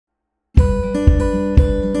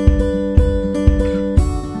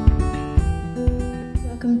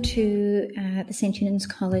the St Eunan's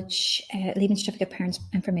College Leaving Certificate Parents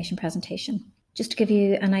Information presentation. Just to give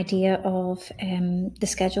you an idea of the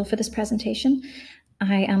schedule for this presentation,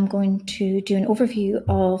 I am going to do an overview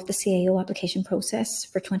of the CAO application process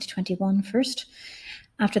for 2021 first.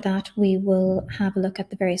 After that, we will have a look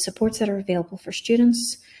at the various supports that are available for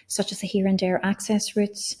students, such as the Here and There access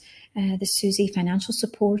routes, the SUSI financial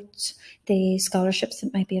support, the scholarships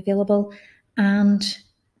that might be available, and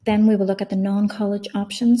then we will look at the non-college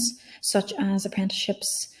options, such as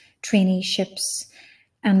apprenticeships, traineeships,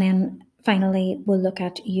 and then finally we'll look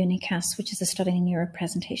at UniCAS, which is a Studying in Europe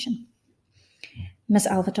presentation. Ms.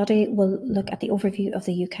 Alva Doherty will look at the overview of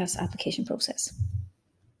the UCAS application process.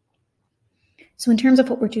 So in terms of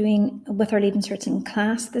what we're doing with our Leaving Certs in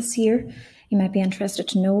class this year, you might be interested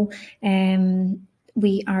to know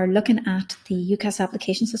we are looking at the UCAS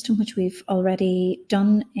application system, which we've already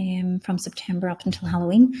done from September up until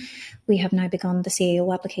Halloween. We have now begun the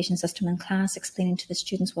CAO application system in class, explaining to the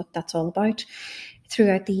students what that's all about.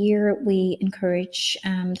 Throughout the year, we encourage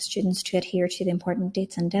the students to adhere to the important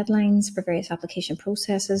dates and deadlines for various application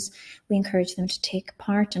processes. We encourage them to take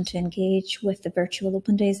part and to engage with the virtual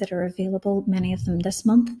open days that are available, many of them this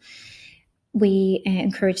month. We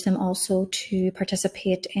encourage them also to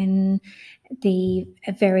participate in the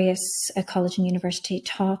various college and university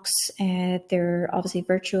talks. There are obviously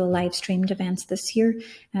virtual live streamed events this year,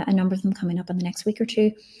 a number of them coming up in the next week or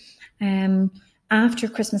two. After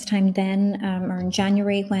Christmas time then, or in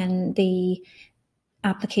January, when the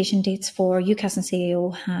application dates for UCAS and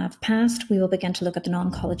CAO have passed, we will begin to look at the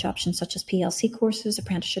non-college options such as PLC courses,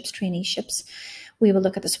 apprenticeships, traineeships. We will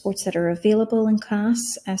look at the supports that are available in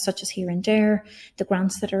class, such as Here and There, the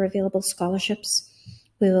grants that are available, scholarships.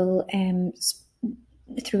 We will,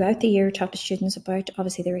 throughout the year, talk to students about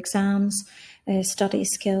obviously their exams, study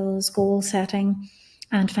skills, goal setting,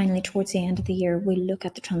 and finally towards the end of the year, we look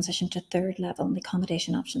at the transition to third level and the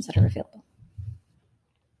accommodation options that are available.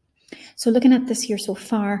 So looking at this year so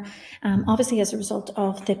far, obviously as a result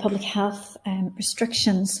of the public health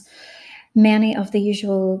restrictions, many of the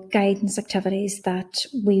usual guidance activities that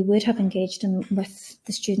we would have engaged in with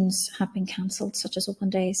the students have been cancelled, such as open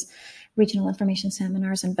days, regional information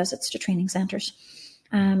seminars and visits to training centres.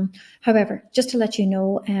 However, just to let you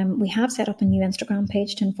know, we have set up a new Instagram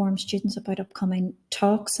page to inform students about upcoming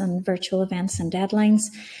talks and virtual events and deadlines.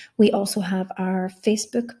 We also have our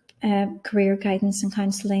Facebook Career Guidance and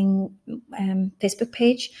Counselling Facebook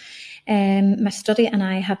page. My study and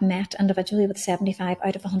I have met individually with 75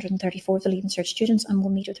 out of 134 of the Leaving Cert students, and we'll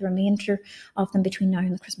meet with the remainder of them between now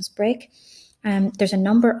and the Christmas break. There's a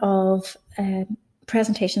number of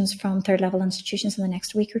presentations from third level institutions in the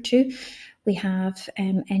next week or two. We have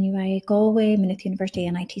NUI Galway, Maynooth University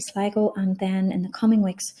and IT Sligo, and then in the coming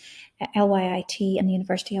weeks, LYIT and the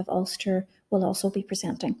University of Ulster will also be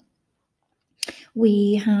presenting.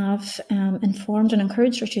 We have informed and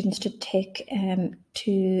encouraged our students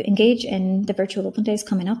to engage in the virtual open days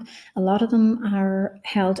coming up. A lot of them are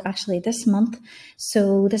held actually this month.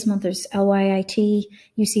 So this month there's LYIT,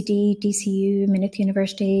 UCD, DCU, Maynooth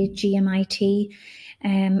University, GMIT,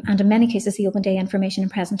 and in many cases the open day information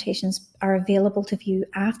and presentations are available to view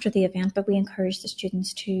after the event, but we encourage the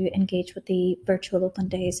students to engage with the virtual open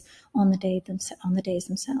days on the days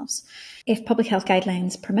themselves. If public health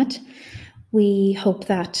guidelines permit, we hope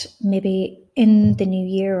that maybe in the new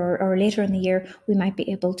year or later in the year, we might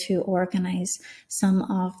be able to organise some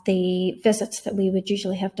of the visits that we would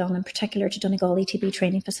usually have done, in particular to Donegal ETB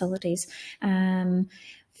training facilities,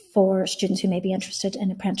 for students who may be interested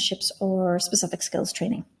in apprenticeships or specific skills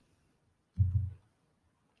training.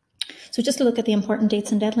 So just to look at the important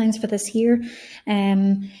dates and deadlines for this year,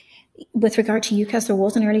 with regard to UCAS, there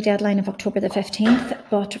was an early deadline of October the 15th,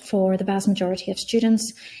 but for the vast majority of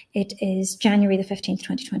students, it is January the 15th,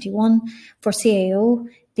 2021. For CAO,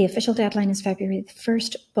 the official deadline is February the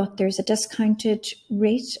 1st, but there's a discounted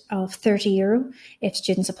rate of €30 if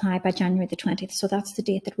students apply by January the 20th. So that's the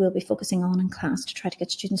date that we'll be focusing on in class to try to get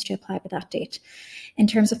students to apply by that date. In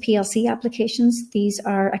terms of PLC applications, these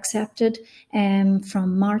are accepted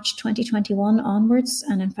from March 2021 onwards.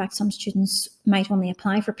 And in fact, some students might only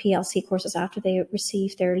apply for PLC courses after they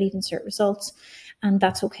receive their Leaving Cert results, and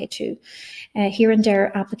that's okay too. Here and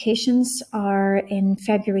There applications are in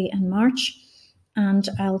February and March, and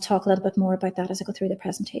I'll talk a little bit more about that as I go through the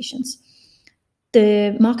presentations.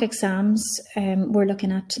 The mock exams we're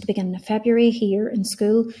looking at the beginning of February here in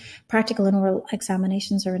school. Practical and oral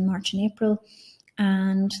examinations are in March and April,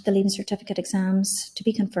 and the Leaving Certificate exams to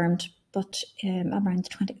be confirmed, but around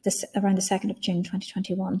the 2nd of June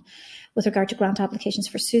 2021. With regard to grant applications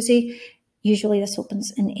for SUSI, usually this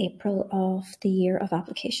opens in April of the year of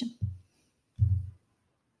application.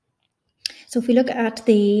 So if we look at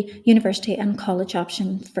the university and college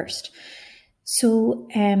option first. So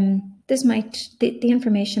the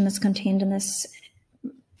information that's contained in this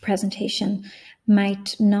presentation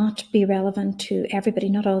might not be relevant to everybody.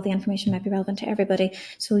 Not all the information might be relevant to everybody.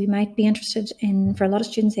 So you might be interested in, for a lot of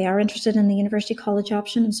students, they are interested in the university college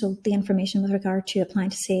option. And so the information with regard to applying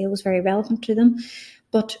to CAO is very relevant to them.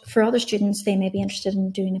 But for other students, they may be interested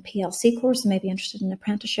in doing a PLC course, they may be interested in an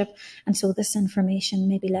apprenticeship. And so this information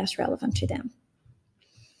may be less relevant to them.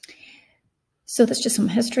 So that's just some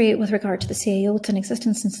history with regard to the CAO. It's in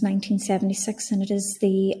existence since 1976, and it is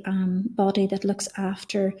the body that looks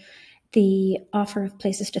after the offer of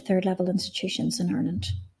places to third level institutions in Ireland.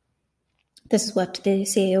 This is what the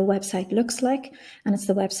CAO website looks like, and it's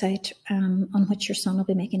the website on which your son will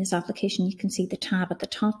be making his application. You can see the tab at the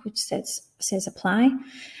top which says apply,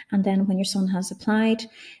 and then when your son has applied,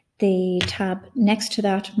 the tab next to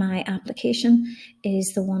that, My Application,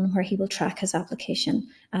 is the one where he will track his application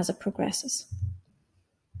as it progresses.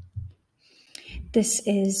 This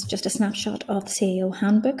is just a snapshot of the CAO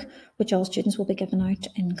handbook, which all students will be given out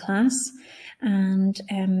in class. And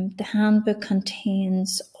the handbook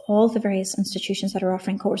contains all the various institutions that are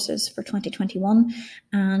offering courses for 2021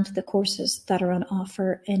 and the courses that are on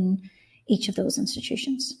offer in each of those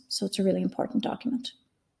institutions. So it's a really important document.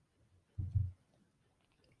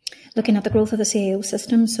 Looking at the growth of the CAO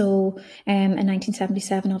system, so in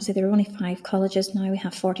 1977, obviously there were only 5 colleges. Now we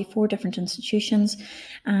have 44 different institutions,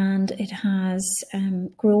 and it has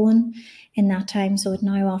grown in that time. So it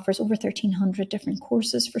now offers over 1,300 different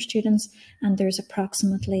courses for students, and there's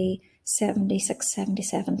approximately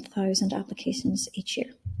 77,000 applications each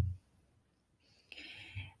year.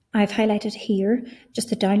 I've highlighted here just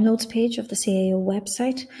the downloads page of the CAO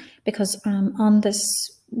website, because on this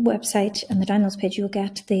website and the downloads page you'll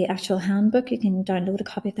get the actual handbook. You can download a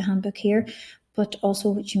copy of the handbook here, but also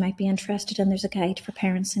what you might be interested in, there's a guide for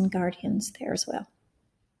parents and guardians there as well.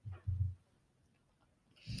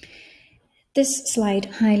 This slide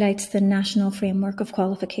highlights the National Framework of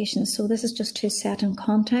Qualifications. So this is just to set in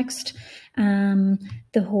context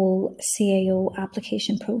the whole CAO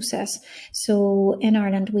application process. So in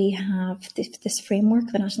Ireland, we have this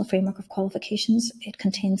framework, the National Framework of Qualifications. It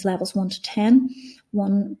contains levels 1 to 10,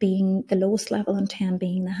 1 being the lowest level and 10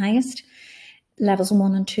 being the highest. Levels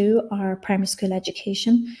 1 and 2 are primary school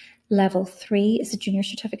education. Level 3 is a junior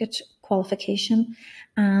certificate qualification,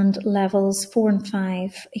 and levels 4 and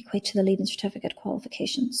 5 equate to the leaving certificate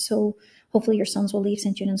qualification. So hopefully your sons will leave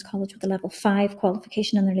St. Eunan's College with a level 5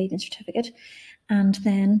 qualification in their leaving certificate, and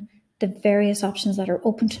then the various options that are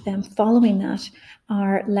open to them following that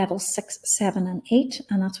are levels 6, 7 and 8,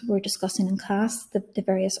 and that's what we're discussing in class, the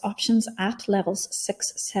various options at levels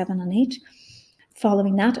 6, 7 and 8.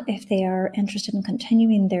 Following that, if they are interested in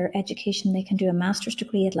continuing their education, they can do a master's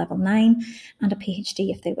degree at level 9 and a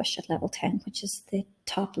PhD if they wish at level 10, which is the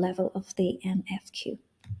top level of the NFQ.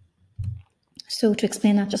 So to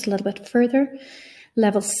explain that just a little bit further,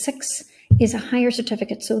 level 6 is a higher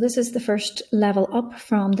certificate. So this is the first level up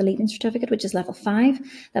from the leaving certificate, which is level 5.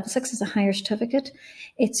 Level 6 is a higher certificate.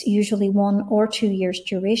 It's usually 1 or 2 years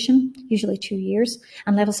duration, usually 2 years,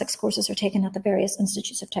 and level 6 courses are taken at the various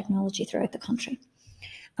institutes of technology throughout the country.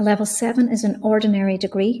 A level 7 is an ordinary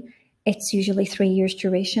degree. It's usually 3 years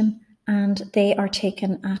duration, and they are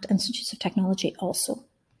taken at institutes of technology also.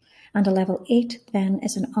 And a level 8 then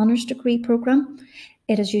is an honours degree programme.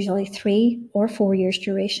 It is usually 3 or 4 years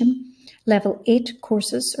duration. Level 8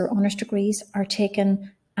 courses or honours degrees are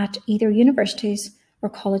taken at either universities or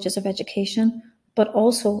colleges of education, but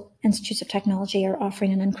also institutes of technology are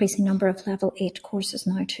offering an increasing number of level 8 courses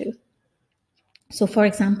now too. So for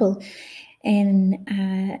example, in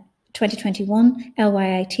 2021,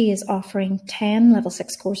 LYIT is offering 10 level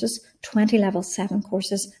 6 courses, 20 level 7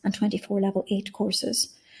 courses, and 24 level 8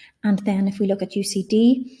 courses. And then if we look at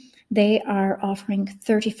UCD, they are offering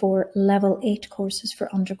 34 level 8 courses for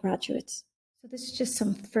undergraduates. So this is just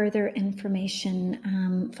some further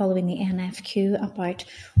information following the NFQ about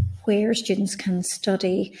where students can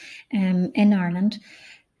study in Ireland.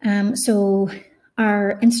 So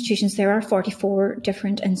our institutions, there are 44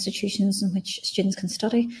 different institutions in which students can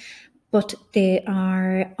study, but there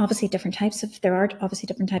are obviously different types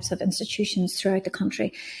of institutions throughout the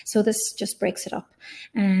country. So this just breaks it up.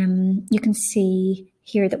 You can see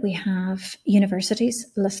here that we have universities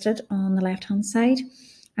listed on the left-hand side.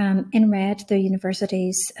 In red, the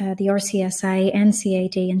universities, the RCSI,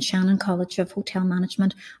 NCAD and Shannon College of Hotel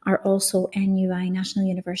Management are also NUI, National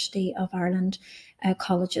University of Ireland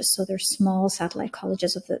colleges. So they're small satellite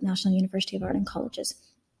colleges of the National University of Ireland colleges.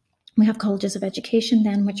 We have colleges of education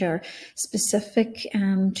then, which are specific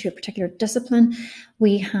to a particular discipline.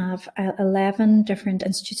 We have 11 different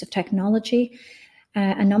institutes of technology,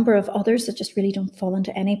 a number of others that just really don't fall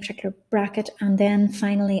into any particular bracket. And then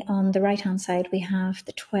finally, on the right-hand side, we have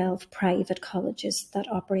the 12 private colleges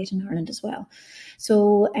that operate in Ireland as well.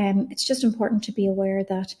 So it's just important to be aware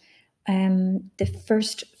that the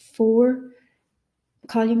first 4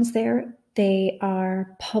 columns there, they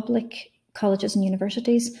are public colleges and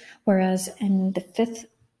universities, whereas in the 5th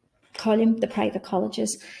column, the private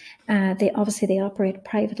colleges, they operate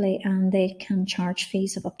privately and they can charge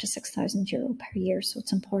fees of up to €6,000 per year. So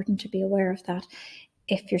it's important to be aware of that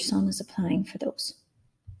if your son is applying for those.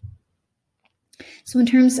 So in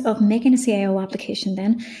terms of making a CAO application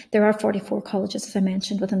then, there are 44 colleges, as I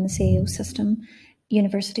mentioned, within the CAO system: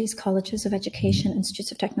 universities, colleges of education,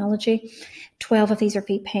 institutes of technology. 12 of these are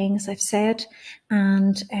fee paying, as I've said,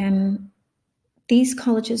 and these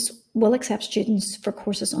colleges will accept students for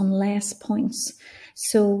courses on less points.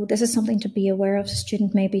 So this is something to be aware of. A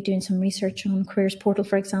student may be doing some research on Careers Portal,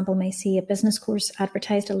 for example, may see a business course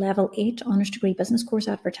advertised, a level 8 honours degree business course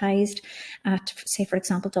advertised at, say, for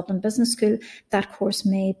example, Dublin Business School. That course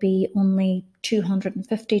may be only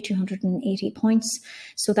 250, 280 points.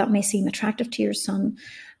 So that may seem attractive to your son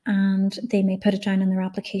and they may put it down in their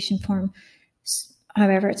application form.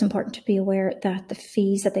 However, it's important to be aware that the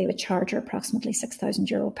fees that they would charge are approximately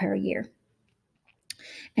 €6,000 per year.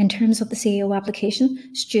 In terms of the CAO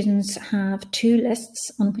application, students have 2 lists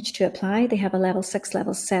on which to apply. They have a level 6,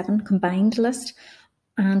 level 7 combined list,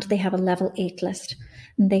 and they have a level 8 list.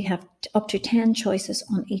 And they have up to 10 choices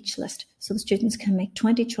on each list. So the students can make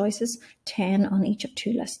 20 choices, 10 on each of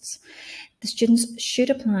 2 lists. The students should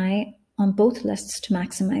apply on both lists to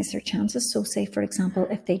maximise their chances. So say, for example,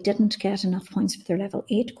 if they didn't get enough points for their level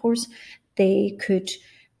 8 course, they could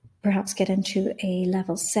perhaps get into a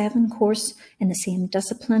level 7 course in the same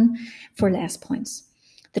discipline for less points.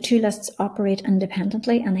 The 2 lists operate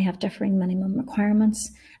independently and they have differing minimum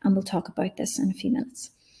requirements, and we'll talk about this in a few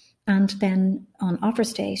minutes. And then on offer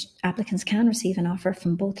stage, applicants can receive an offer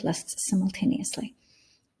from both lists simultaneously.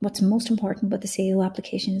 What's most important with the CAO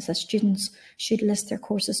application is that students should list their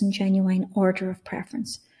courses in genuine order of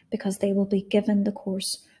preference, because they will be given the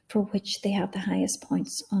course for which they have the highest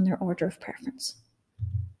points on their order of preference.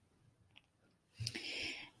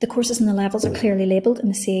 The courses and the levels are clearly labelled in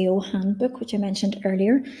the CAO handbook, which I mentioned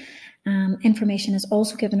earlier. Information is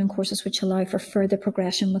also given on courses which allow for further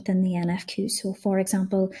progression within the NFQ. So, for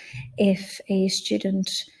example, if a student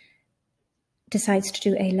decides to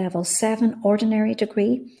do a level 7 ordinary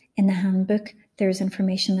degree, in the handbook there's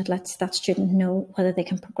information that lets that student know whether they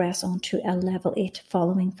can progress on to a level 8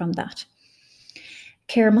 following from that.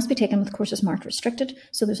 Care must be taken with courses marked restricted.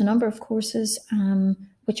 So there's a number of courses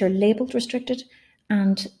which are labelled restricted,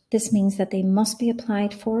 and this means that they must be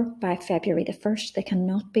applied for by February the 1st. They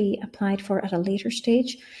cannot be applied for at a later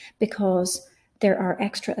stage because there are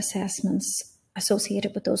extra assessments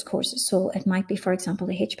associated with those courses. So it might be, for example,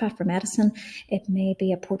 a HPAT for medicine, it may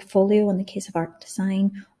be a portfolio in the case of art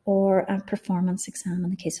design, or a performance exam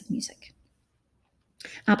in the case of music.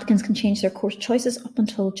 Applicants can change their course choices up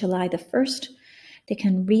until July the 1st. They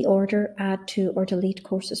can reorder, add to or delete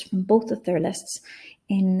courses from both of their lists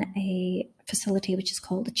in a facility which is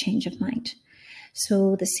called the Change of Mind.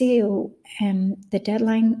 So the CAO, the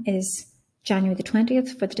deadline is January the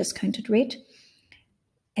 20th for the discounted rate.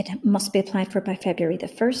 It must be applied for by February the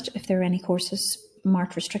 1st if there are any courses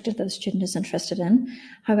marked restricted that the student is interested in.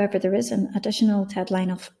 However, there is an additional deadline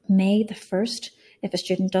of May the 1st. If a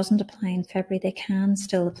student doesn't apply in February, they can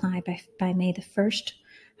still apply by May the 1st.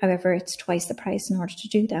 However, it's twice the price in order to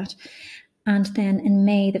do that. And then in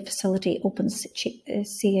May, the facility opens,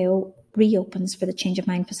 CAO reopens for the Change of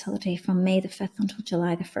Mind facility from May the 5th until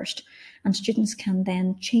July the 1st. And students can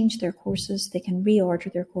then change their courses, they can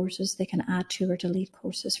reorder their courses, they can add to or delete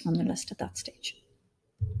courses from their list at that stage.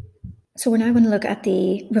 So we're now going to look at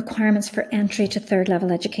the requirements for entry to third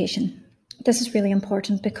level education. This is really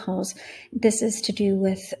important because this is to do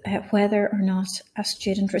with whether or not a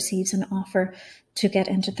student receives an offer to get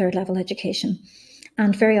into third level education.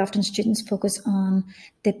 And very often students focus on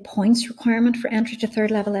the points requirement for entry to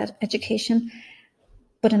third level education.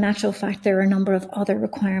 But in actual fact, there are a number of other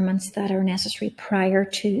requirements that are necessary prior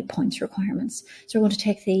to points requirements. So we're going to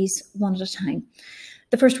take these one at a time.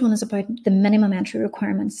 The first one is about the minimum entry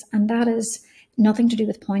requirements, and that is nothing to do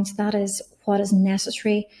with points. That is what is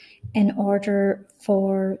necessary in order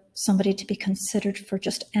for somebody to be considered for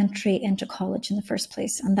just entry into college in the first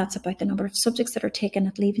place. And that's about the number of subjects that are taken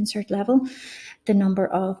at Leaving Cert level, the number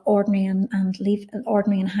of ordinary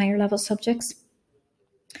and higher level subjects,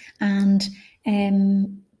 and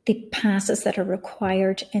the passes that are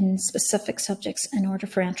required in specific subjects in order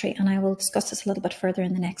for entry, and I will discuss this a little bit further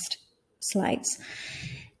in the next slides.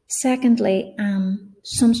 Secondly,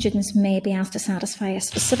 some students may be asked to satisfy a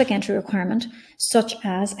specific entry requirement, such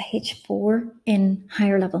as a H4 in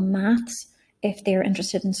higher level maths, if they're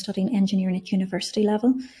interested in studying engineering at university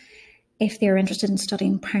level. If they're interested in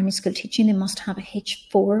studying primary school teaching, they must have a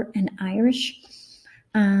H4 in Irish.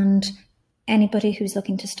 And anybody who's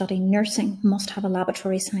looking to study nursing must have a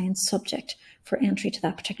laboratory science subject for entry to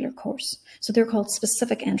that particular course. So they're called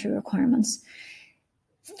specific entry requirements.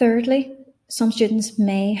 Thirdly, some students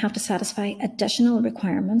may have to satisfy additional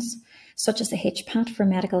requirements, such as the HPAT for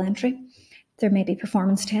medical entry. There may be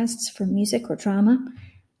performance tests for music or drama,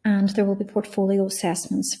 and there will be portfolio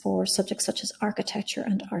assessments for subjects such as architecture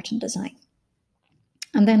and art and design.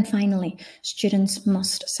 And then finally, students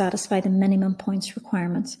must satisfy the minimum points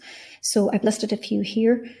requirements. So I've listed a few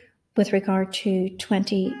here with regard to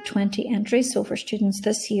 2020 entries. So for students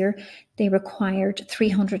this year, they required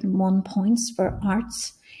 301 points for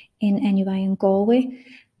arts in NUI in Galway,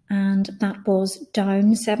 and that was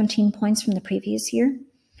down 17 points from the previous year.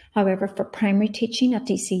 However, for primary teaching at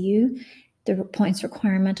DCU, the points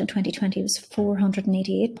requirement in 2020 was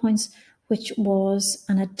 488 points, which was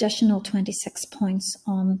an additional 26 points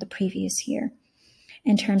on the previous year.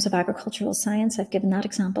 In terms of agricultural science, I've given that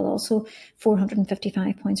example also,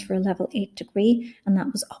 455 points for a level 8 degree, and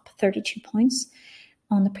that was up 32 points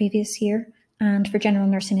on the previous year. And for general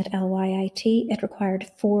nursing at LYIT, it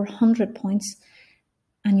required 400 points,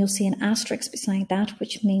 and you'll see an asterisk beside that,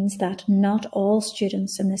 which means that not all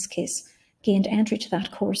students in this case gained entry to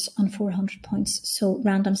that course on 400 points. So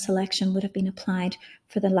random selection would have been applied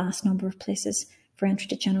for the last number of places for entry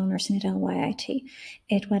to general nursing at LYIT.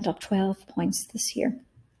 It went up 12 points this year.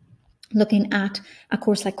 Looking at a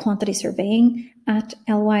course like quantity surveying at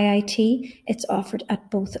LYIT, it's offered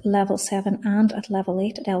at both level 7 and at level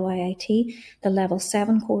 8 at LYIT. The level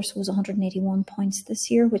 7 course was 181 points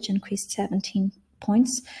this year, which increased 17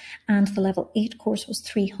 points, and the level 8 course was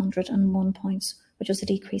 301 points, which was a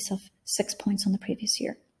decrease of 6 points on the previous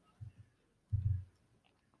year.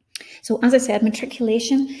 So as I said,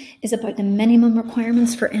 matriculation is about the minimum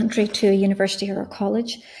requirements for entry to a university or a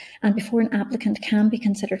college, and before an applicant can be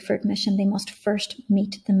considered for admission, they must first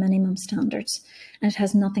meet the minimum standards, and it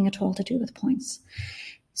has nothing at all to do with points.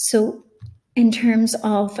 So in terms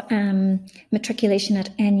of matriculation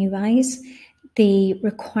at NUIs, the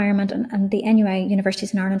requirement, and the NUI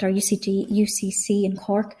universities in Ireland are UCD, UCC in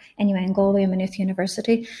Cork, NUI in Galway and Maynooth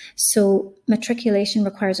University. So matriculation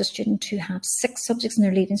requires a student to have 6 subjects in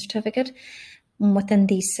their leaving certificate. And within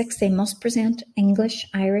these 6, they must present English,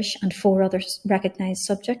 Irish and 4 other recognised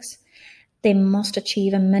subjects. They must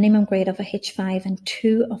achieve a minimum grade of a H5 in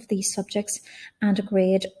 2 of these subjects and a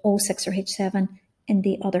grade 06 or H7 in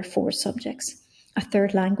the other 4 subjects. A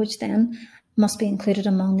third language then must be included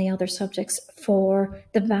among the other subjects for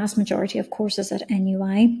the vast majority of courses at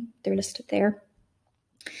NUI. They're listed there.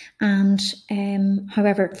 And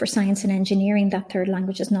however, for science and engineering, that third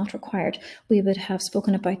language is not required. We would have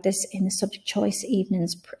spoken about this in the subject choice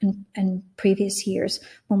evenings in previous years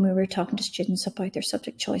when we were talking to students about their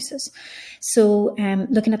subject choices. So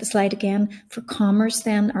looking at the slide again, for commerce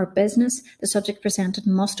then, or business, the subject presented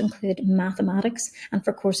must include mathematics, and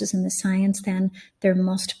for courses in the science then, there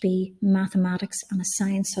must be mathematics and a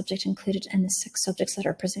science subject included in the 6 subjects that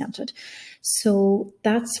are presented. So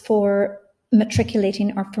that's for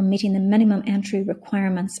matriculating or for meeting the minimum entry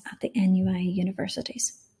requirements at the NUI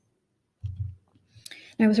universities.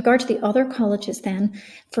 Now, with regard to the other colleges then,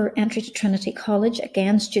 for entry to Trinity College,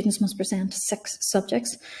 again, students must present 6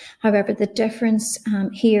 subjects. However, the difference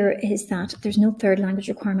here is that there's no third language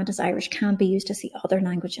requirement, as Irish can be used as the other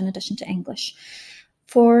language in addition to English.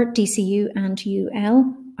 For DCU and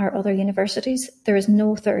UL, our other universities, there is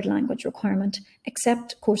no third language requirement,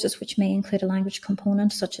 except courses which may include a language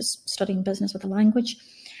component, such as studying business with a language,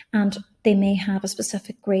 and they may have a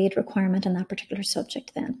specific grade requirement in that particular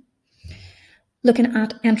subject then. Looking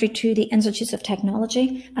at entry to the Institutes of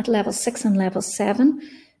Technology, at level 6 and level 7,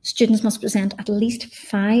 students must present at least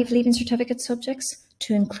 5 leaving certificate subjects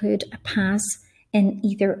to include a pass in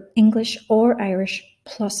either English or Irish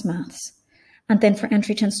plus maths. And then for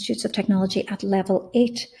entry to Institutes of Technology at level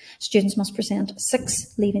 8, students must present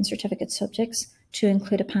 6 leaving certificate subjects to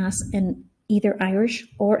include a pass in either Irish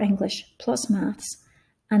or English plus maths.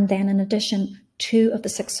 And then in addition, 2 of the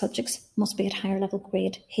 6 subjects must be at higher level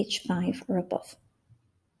grade H5 or above.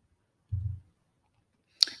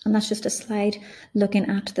 And that's just a slide looking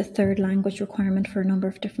at the third language requirement for a number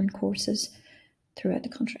of different courses throughout the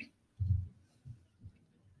country.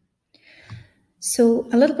 So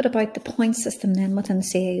a little bit about the point system then within the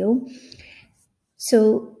CAO.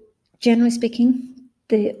 So generally speaking,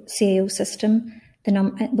 the CAO system,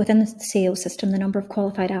 within the CAO system, the number of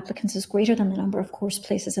qualified applicants is greater than the number of course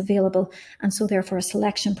places available, and so therefore a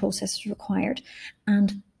selection process is required.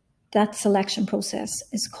 And that selection process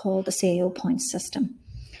is called the CAO points system.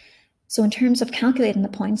 So in terms of calculating the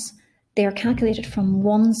points, they are calculated from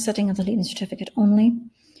one sitting of the Leaving Certificate only,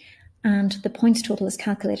 and the points total is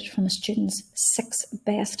calculated from a student's 6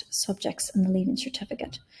 best subjects in the Leaving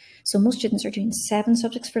Certificate. So most students are doing 7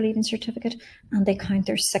 subjects for Leaving Certificate, and they count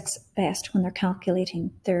their 6 best when they're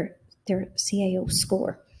calculating their CAO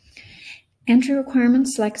score. Entry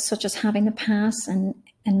requirements such as having a pass in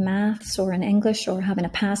maths or in English, or having a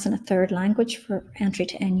pass in a third language for entry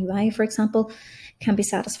to NUI, for example, can be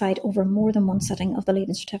satisfied over more than one sitting of the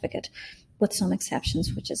Leaving Certificate, with some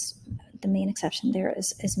exceptions, which is the main exception there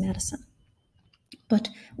is medicine. But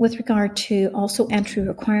with regard to also entry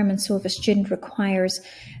requirements, so if a student requires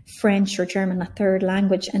French or German, a third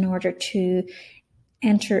language, in order to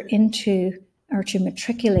enter into or to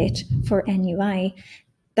matriculate for NUI,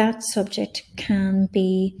 that subject can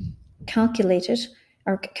be calculated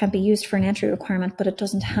or can be used for an entry requirement, but it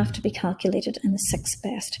doesn't have to be calculated in the 6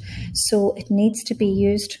 best. So it needs to be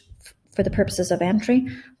used for the purposes of entry,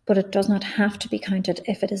 but it does not have to be counted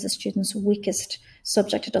if it is a student's weakest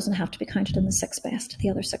subject. It doesn't have to be counted in the 6 best. The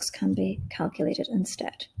other 6 can be calculated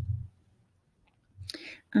instead.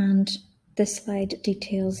 And this slide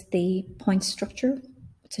details the point structure.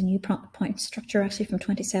 It's a new point structure actually from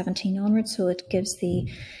 2017 onwards, so it gives the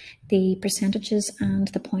percentages and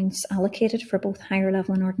the points allocated for both higher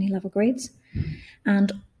level and ordinary level grades.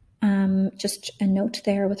 And just a note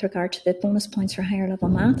there with regard to the bonus points for higher level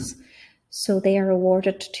maths. So they are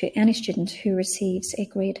awarded to any student who receives a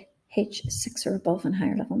grade H6 or above in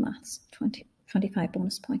higher level maths, 25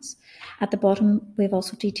 bonus points. At the bottom, we've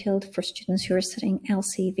also detailed for students who are sitting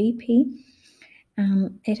LCVP.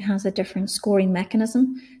 It has a different scoring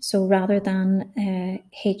mechanism. So rather than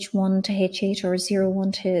H1 to H8 or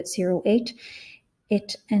 01 to 08,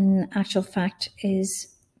 it in actual fact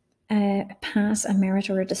is a pass, a merit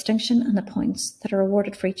or a distinction, and the points that are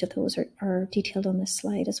awarded for each of those are detailed on this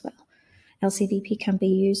slide as well. LCVP can be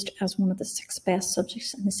used as one of the 6 best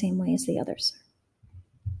subjects in the same way as the others.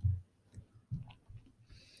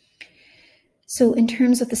 So in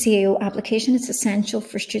terms of the CAO application, it's essential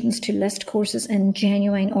for students to list courses in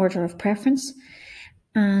genuine order of preference.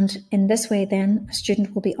 And in this way then, a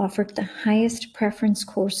student will be offered the highest preference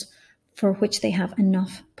course for which they have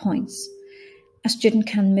enough points. A student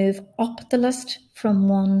can move up the list from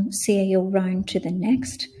one CAO round to the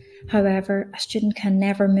next. However, a student can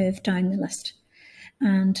never move down the list.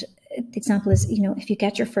 And the example is, if you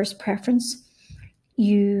get your first preference,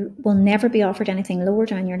 you will never be offered anything lower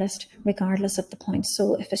down your list, regardless of the points.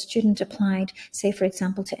 So if a student applied, say, for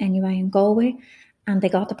example, to NUI in Galway, and they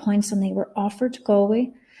got the points and they were offered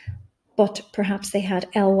Galway, but perhaps they had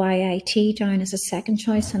LYIT down as a second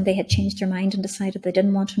choice and they had changed their mind and decided they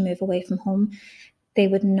didn't want to move away from home, they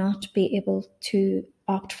would not be able to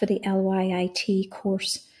opt for the LYIT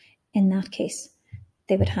course in that case.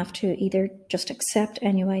 They would have to either just accept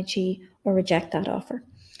NUIG or reject that offer.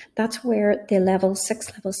 That's where the level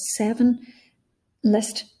 6, level 7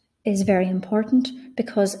 list is very important,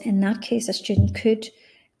 because in that case a student could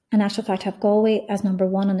in actual fact have Galway as number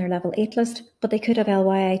 1 on their level 8 list, but they could have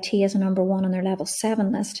LYIT as a number 1 on their level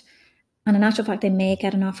 7 list. And in actual fact they may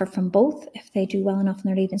get an offer from both if they do well enough in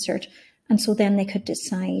their Leaving Cert. And so then they could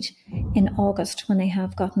decide in August, when they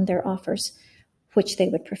have gotten their offers, which they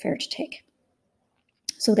would prefer to take.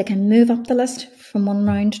 So they can move up the list from one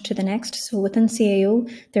round to the next. So within CAO,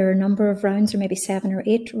 there are a number of rounds, or maybe 7 or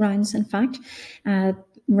 8 rounds, in fact.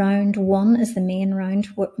 Round 1 is the main round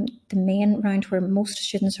where most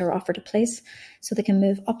students are offered a place. So they can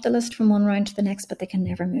move up the list from one round to the next, but they can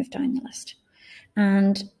never move down the list.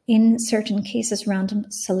 And in certain cases, random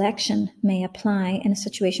selection may apply in a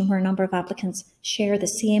situation where a number of applicants share the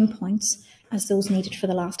same points as those needed for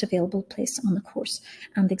the last available place on the course.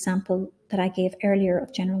 And the example that I gave earlier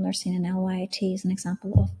of general nursing and LYIT is an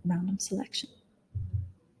example of random selection.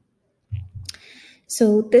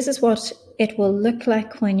 So this is what it will look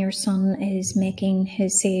like when your son is making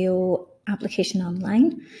his CAO application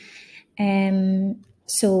online.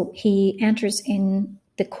 So he enters in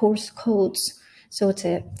the course codes. So it's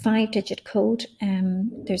a 5-digit code.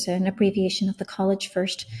 There's an abbreviation of the college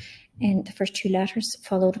first, in the first 2 letters,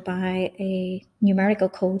 followed by a numerical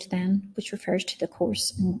code then, which refers to the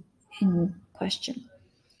course in question.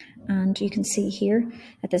 And you can see here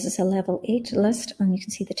that this is a level 8 list, and you can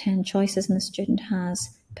see the 10 choices, and the student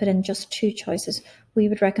has put in just 2 choices, we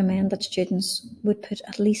would recommend that students would put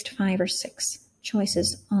at least 5 or 6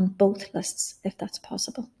 choices on both lists if that's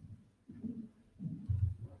possible.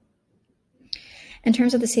 In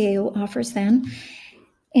terms of the CAO offers then,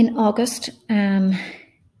 in August, the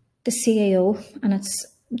CAO, and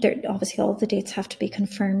obviously all of the dates have to be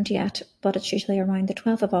confirmed yet, but it's usually around the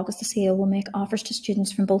 12th of August, the CAO will make offers to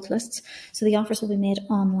students from both lists. So the offers will be made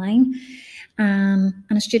online, and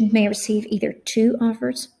a student may receive either 2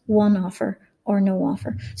 offers, 1 offer, or no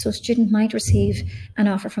offer. So a student might receive an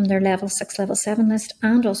offer from their level 6, level 7 list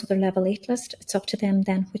and also their level 8 list. It's up to them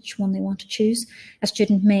then which one they want to choose. A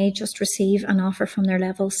student may just receive an offer from their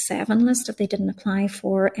level 7 list if they didn't apply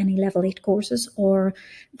for any level 8 courses, or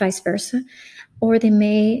vice versa. Or they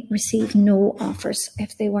may receive no offers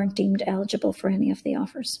if they weren't deemed eligible for any of the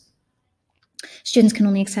offers. Students can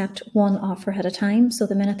only accept 1 offer at a time. So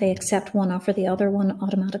the minute they accept 1 offer, the other one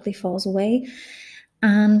automatically falls away.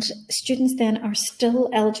 And students then are still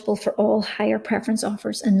eligible for all higher preference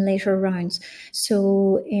offers in later rounds.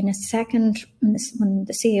 So in a second, when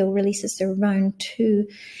the CAO releases their round 2,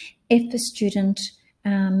 if a student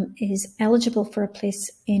is eligible for a place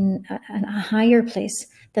in a higher place,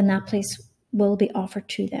 then that place will be offered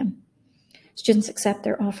to them. Students accept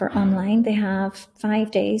their offer online. They have 5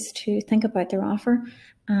 days to think about their offer,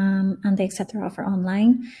 and they accept their offer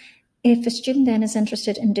online. If a student then is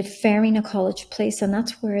interested in deferring a college place, and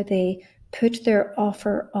that's where they put their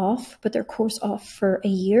offer off, put their course off for a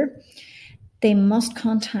year, they must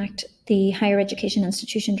contact the higher education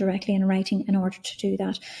institution directly in writing in order to do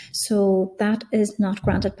that. So that is not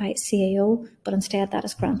granted by CAO, but instead that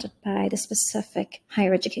is granted by the specific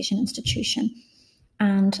higher education institution.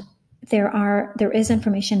 And there is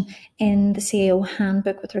information in the CAO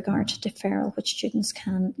handbook with regard to deferral, which students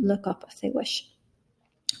can look up if they wish.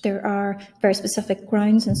 There are very specific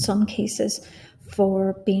grounds in some cases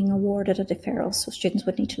for being awarded a deferral, so students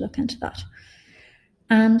would need to look into that.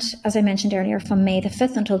 And as I mentioned earlier, from May the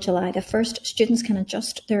 5th until July the 1st, students can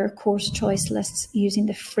adjust their course choice lists using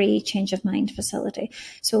the free change of mind facility.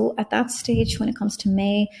 So at that stage, when it comes to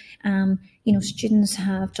May, students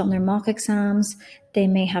have done their mock exams, they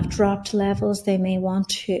may have dropped levels, they may want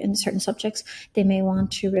to, in certain subjects, they may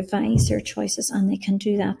want to revise their choices, and they can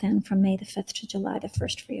do that then from May the 5th to July the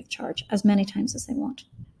 1st free of charge, as many times as they want.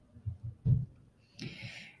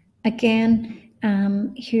 Again,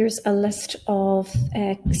 here's a list of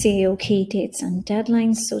CAO key dates and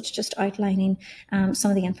deadlines. So it's just outlining some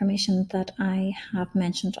of the information that I have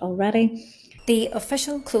mentioned already. The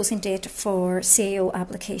official closing date for CAO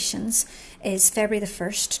applications is February the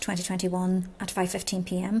 1st, 2021 at 5:15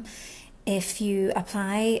 p.m. If you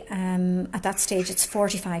apply at that stage, it's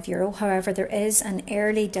 €45. However, there is an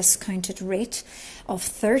early discounted rate of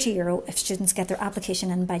 €30 if students get their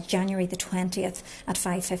application in by January the 20th at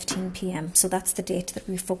 5:15 p.m. So that's the date that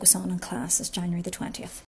we focus on in class, is January the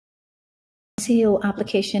 20th. CAO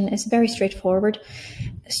application is very straightforward.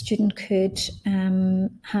 A student could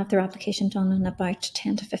have their application done in about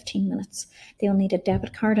 10 to 15 minutes. They'll need a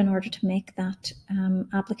debit card in order to make that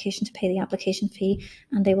application, to pay the application fee,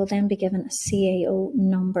 and they will then be given a CAO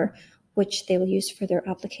number which they will use for their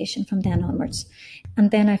application from then onwards.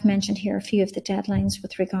 And then I've mentioned here a few of the deadlines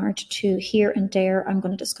with regard to here and there. I'm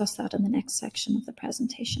going to discuss that in the next section of the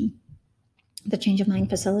presentation. The change of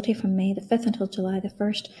mind facility from May the 5th until July the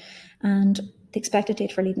 1st, and the expected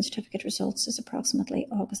date for leaving certificate results is approximately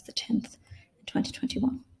August the 10th,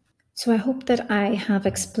 2021. So I hope that I have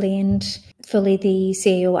explained fully the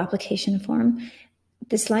CAO application form.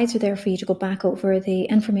 The slides are there for you to go back over. The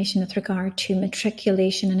information with regard to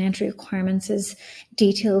matriculation and entry requirements is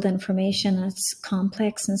detailed information. It's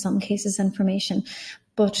complex in some cases information,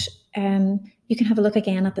 but you can have a look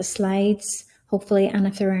again at the slides, hopefully, and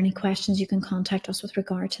if there are any questions, you can contact us with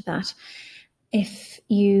regard to that. If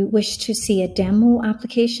you wish to see a demo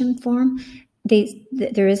application form,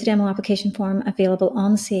 there is a demo application form available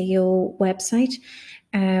on the CAO website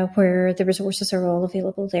where the resources are all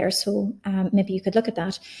available there. So maybe you could look at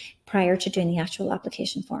that prior to doing the actual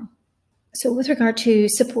application form. So with regard to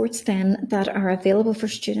supports then that are available for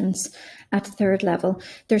students at third level,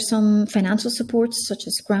 there's some financial supports such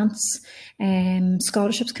as grants.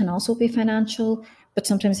 Scholarships can also be financial, but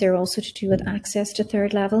sometimes they're also to do with access to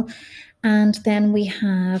third level. And then we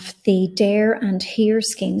have the DARE and HERE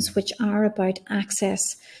schemes, which are about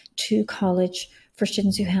access to college for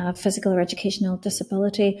students who have physical or educational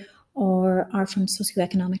disability or are from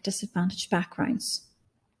socioeconomic disadvantaged backgrounds.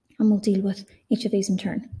 And we'll deal with each of these in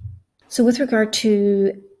turn. So with regard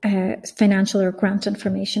to financial or grant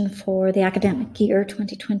information for the academic year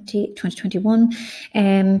 2020-2021,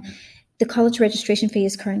 The college registration fee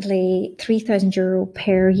is currently €3,000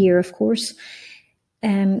 per year, of course.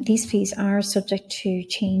 These fees are subject to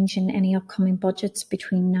change in any upcoming budgets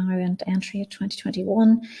between now and entry of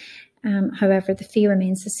 2021. However, the fee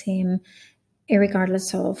remains the same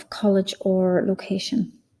irregardless of college or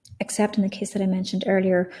location, except in the case that I mentioned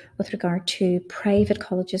earlier with regard to private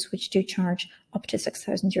colleges, which do charge up to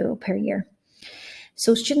 €6,000 per year.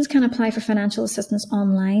 So students can apply for financial assistance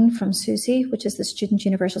online from SUSI, which is the Student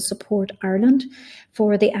Universal Support Ireland,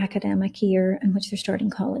 for the academic year in which they're starting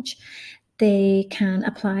college. They can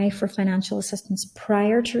apply for financial assistance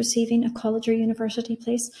prior to receiving a college or university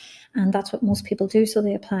place, and that's what most people do, so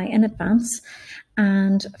they apply in advance.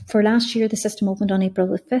 And for last year, the system opened on April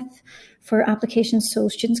the 5th for applications, so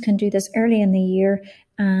students can do this early in the year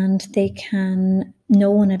and they can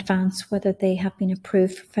know in advance whether they have been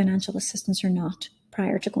approved for financial assistance or not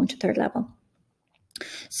prior to going to third level.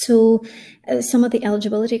 So some of the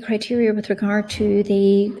eligibility criteria with regard to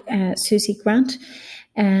the SUSI grant: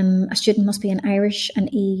 a student must be an Irish, an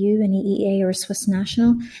EU, an EEA or a Swiss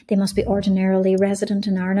national. They must be ordinarily resident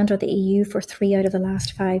in Ireland or the EU for 3 out of the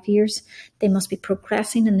last 5 years. They must be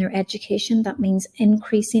progressing in their education. That means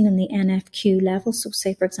increasing in the NFQ level. So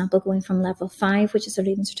say, for example, going from level 5, which is a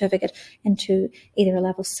leaving certificate, into either a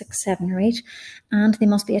level 6, 7 or 8. And they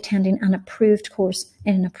must be attending an approved course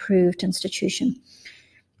in an approved institution.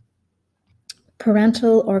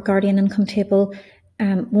 Parental or guardian income table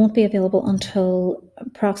won't be available until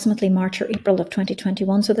approximately March or April of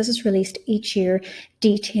 2021. So this is released each year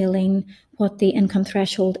detailing what the income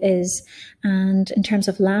threshold is. And in terms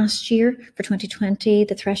of last year, for 2020,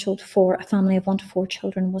 the threshold for a family of 1 to 4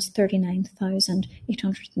 children was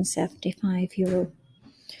 €39,875.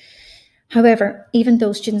 However, even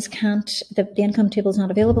though students can't, the income table is not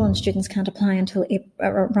available and students can't apply until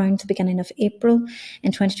around the beginning of April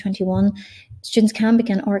in 2021, students can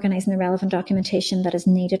begin organising the relevant documentation that is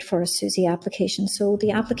needed for a SUSI application. So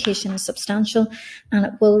the application is substantial and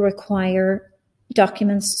it will require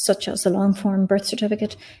documents such as a long form birth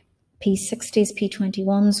certificate, P60s,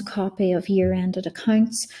 P21s, a copy of year-ended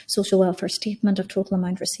accounts, social welfare statement of total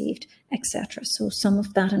amount received, etc. So some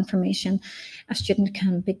of that information a student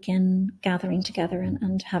can begin gathering together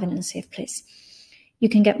and having in a safe place. You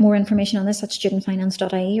can get more information on this at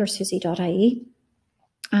studentfinance.ie or susi.ie,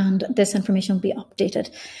 and this information will be updated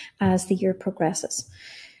as the year progresses.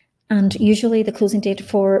 And usually the closing date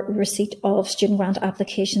for receipt of student grant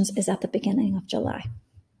applications is at the beginning of July.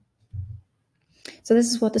 So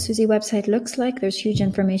this is what the SUSI website looks like. There's huge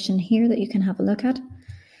information here that you can have a look at.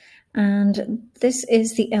 And this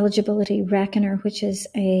is the eligibility reckoner, which is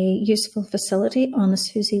a useful facility on the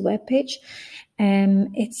SUSI webpage.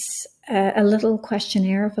 It's a little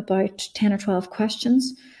questionnaire of about 10 or 12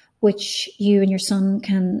 questions, which you and your son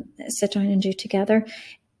can sit down and do together.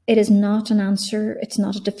 It is not an answer, it's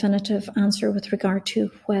not a definitive answer with regard to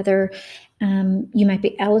whether you might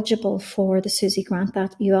be eligible for the SUSI grant.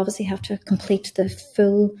 That you obviously have to complete the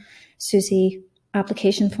full SUSI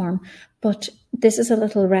application form, but this is a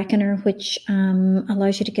little reckoner which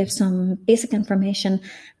allows you to give some basic information,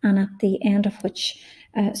 and at the end of which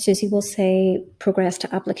SUSI will say progress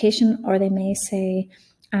to application, or they may say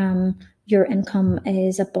your income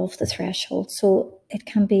is above the threshold. So it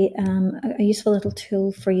can be a useful little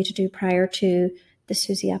tool for you to do prior to the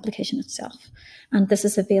SUSI application itself. And this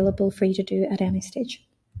is available for you to do at any stage.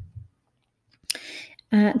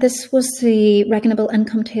 This was the reckonable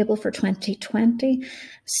income table for 2020.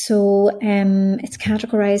 So it's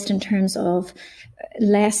categorized in terms of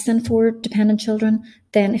less than 4 dependent children,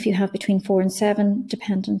 then if you have between 4 and 7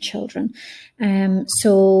 dependent children.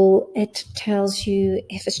 So it tells you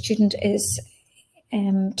if a student is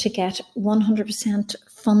to get 100%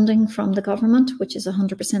 funding from the government, which is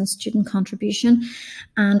 100% student contribution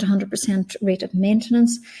and 100% rate of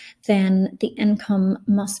maintenance, then the income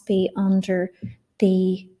must be under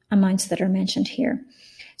the amounts that are mentioned here.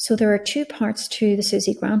 So there are 2 parts to the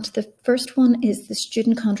SUSI grant. The first one is the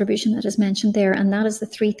student contribution that is mentioned there, and that is the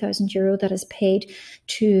 €3,000 that is paid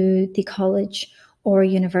to the college or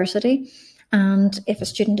university. And if a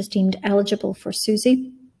student is deemed eligible for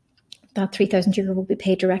SUSI, that €3,000 will be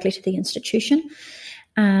paid directly to the institution.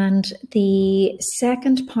 And the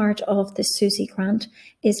second part of the SUSI grant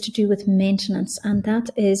is to do with maintenance, and that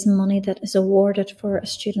is money that is awarded for a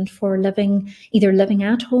student for either living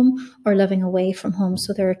at home or living away from home.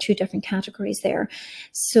 So there are 2 different categories there.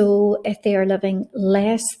 So if they are living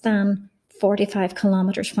less than 45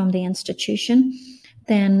 kilometres from the institution,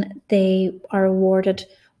 then they are awarded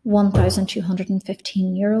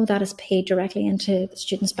 €1,215. That is paid directly into the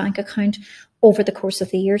student's bank account over the course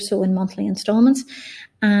of the year, so in monthly instalments.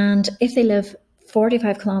 And if they live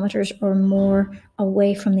 45 kilometres or more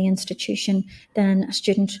away from the institution, then a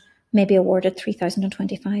student may be awarded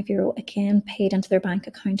 €3,025, again paid into their bank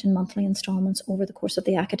account in monthly instalments over the course of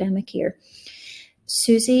the academic year.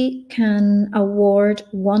 SUSI can award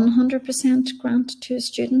 100% grant to a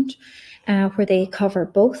student, where they cover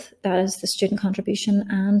both, that is the student contribution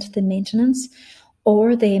and the maintenance,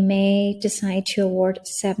 or they may decide to award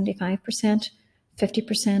 75%,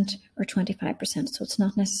 50% or 25%. So it's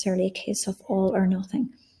not necessarily a case of all or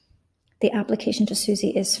nothing. The application to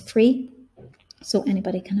SUSI is free, so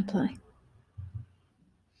anybody can apply.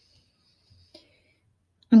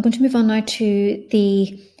 I'm going to move on now to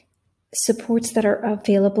the supports that are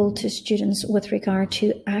available to students with regard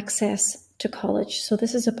to access to college. So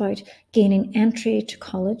this is about gaining entry to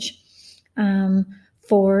college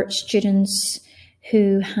for students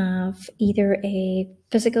who have either a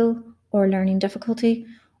physical or learning difficulty,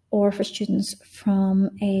 or for students from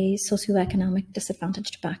a socioeconomic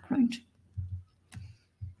disadvantaged background.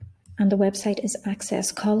 And the website is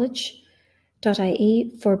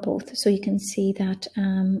accesscollege.ie for both. So you can see that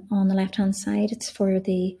on the left-hand side, it's for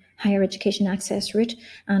the higher education access route,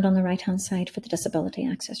 and on the right-hand side for the disability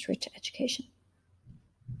access route to education.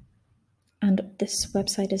 And this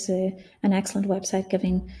website is an excellent website,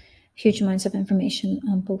 giving huge amounts of information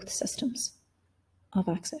on both systems of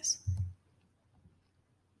access.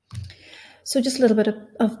 So just a little bit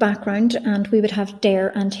of background, and we would have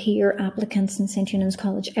DARE and HERE applicants in St. Eunan's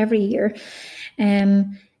College every year.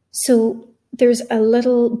 So there's a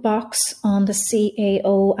little box on the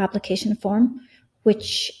CAO application form,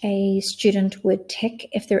 which a student would tick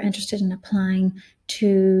if they're interested in applying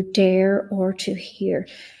to DARE or to HERE.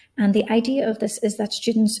 And the idea of this is that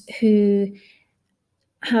students who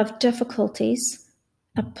have difficulties,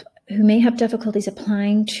 who may have difficulties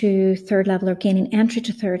applying to third level or gaining entry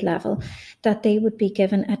to third level, that they would be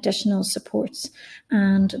given additional supports.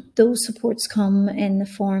 And those supports come in the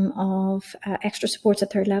form of extra supports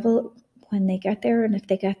at third level when they get there and if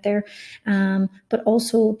they get there. But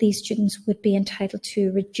also these students would be entitled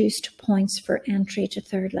to reduced points for entry to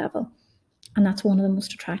third level. And that's one of the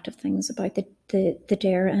most attractive things about the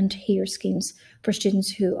DARE and HERE schemes for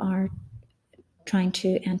students who are trying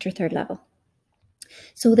to enter third level.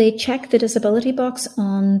 So they check the disability box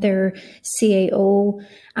on their CAO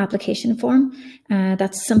application form.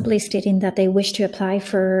 That's simply stating that they wish to apply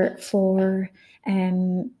for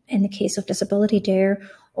in the case of disability DARE,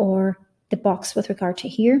 or the box with regard to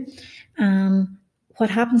HERE. What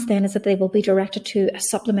happens then is that they will be directed to a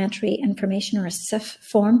supplementary information, or a SIF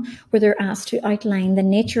form, where they're asked to outline the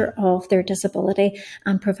nature of their disability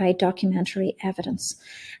and provide documentary evidence.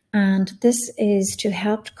 And this is to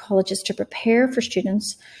help colleges to prepare for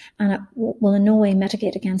students, and it will in no way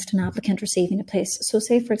mitigate against an applicant receiving a place. So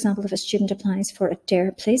say, for example, if a student applies for a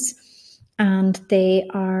DARE place and they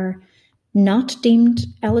are not deemed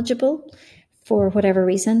eligible for whatever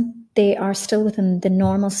reason, they are still within the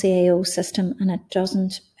normal CAO system, and it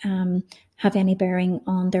doesn't have any bearing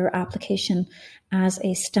on their application as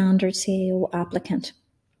a standard CAO applicant.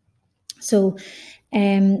 So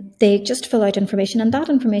they just fill out information, and that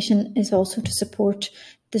information is also to support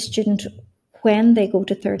the student when they go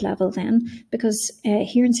to third level then, because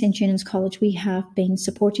here in St. Eunan's College we have been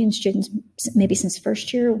supporting students maybe since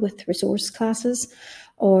first year with resource classes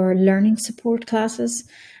or learning support classes,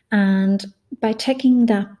 and by ticking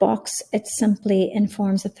that box, it simply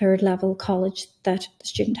informs a third level college that the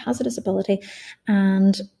student has a disability,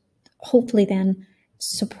 and hopefully then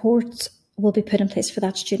supports will be put in place for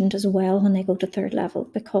that student as well when they go to third level,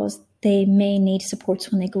 because they may need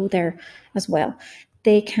supports when they go there as well.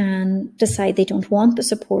 They can decide they don't want the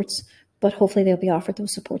supports, but hopefully they'll be offered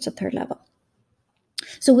those supports at third level.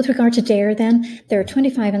 So with regard to DARE then, there are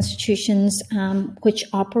 25 institutions which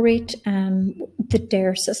operate the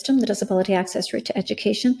DARE system, the Disability Access Route to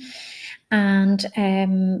Education. And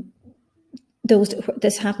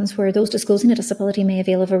this happens where those disclosing a disability may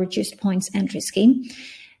avail of a reduced points entry scheme.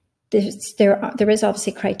 There is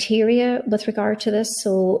obviously criteria with regard to this,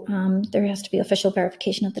 so there has to be official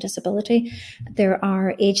verification of the disability. There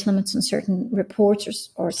are age limits on certain reports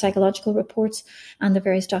or psychological reports, and the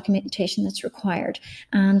various documentation that's required.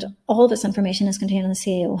 And all this information is contained in the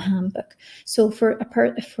CAO handbook. So for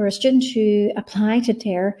a student to apply to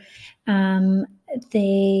DARE,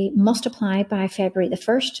 they must apply by February the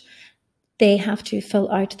 1st. They have to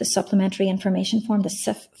fill out the supplementary information form, the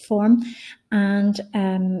SIF form, and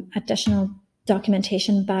additional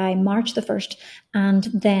documentation by March the 1st. And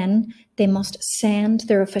then they must send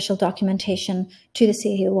their official documentation to the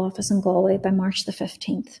CAO office in Galway by March the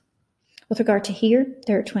 15th. With regard to HERE,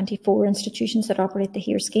 there are 24 institutions that operate the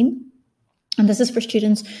HERE scheme. And this is for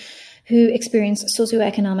students who experience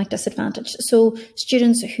socioeconomic disadvantage. So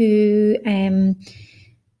students who,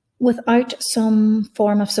 without some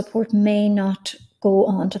form of support, may not go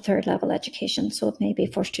on to third level education. So it may be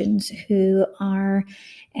for students who are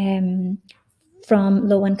from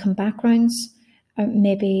low income backgrounds,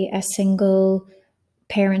 maybe a single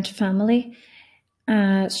parent family,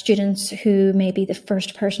 students who may be the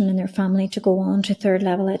first person in their family to go on to third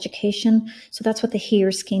level education. So that's what the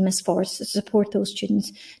HERE scheme is for, to support those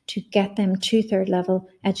students to get them to third level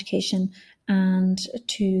education and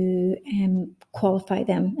to qualify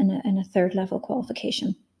them in a third level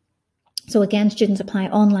qualification. So again, students apply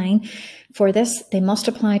online for this. They must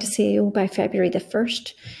apply to CAO by February the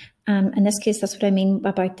 1st. In this case, that's what I mean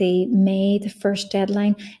about the May the 1st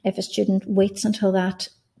deadline. If a student waits until that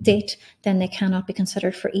date, then they cannot be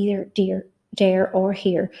considered for either DARE or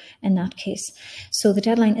HERE in that case. So the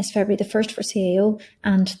deadline is February the 1st for CAO,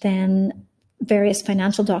 and then various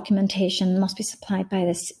financial documentation must be supplied to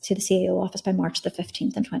the CAO office by March the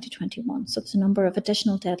 15th in 2021. So there's a number of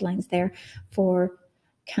additional deadlines there for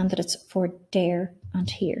candidates for DARE and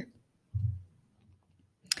HERE.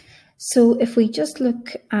 So if we just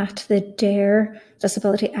look at the DARE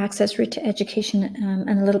disability access route to education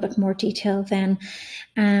in a little bit more detail then.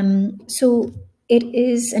 So it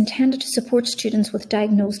is intended to support students with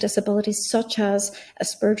diagnosed disabilities such as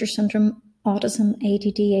Asperger's syndrome, autism,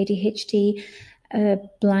 ADD, ADHD,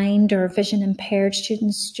 blind or vision impaired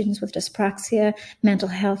students, students with dyspraxia, mental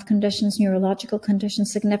health conditions, neurological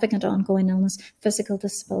conditions, significant ongoing illness, physical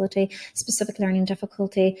disability, specific learning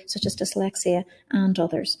difficulty such as dyslexia, and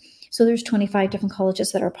others. So there's 25 different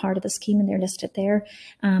colleges that are part of the scheme, and they're listed there.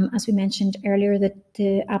 As we mentioned earlier,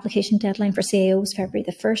 the application deadline for CAO is February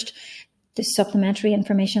the 1st. The supplementary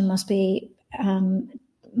information must be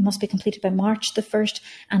completed by March the 1st,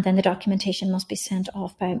 and then the documentation must be sent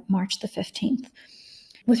off by March the 15th.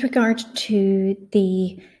 With regard to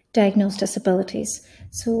the diagnosed disabilities,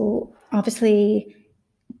 so obviously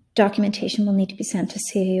documentation will need to be sent to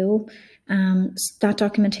CAO. That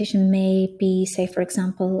documentation may be, say, for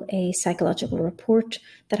example, a psychological report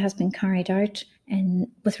that has been carried out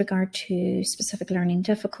with regard to specific learning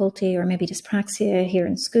difficulty or maybe dyspraxia here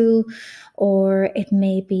in school, or it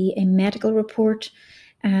may be a medical report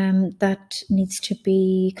that needs to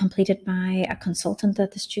be completed by a consultant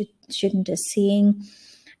that the student is seeing.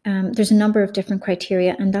 There's a number of different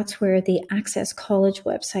criteria, and that's where the Access College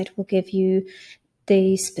website will give you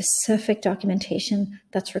the specific documentation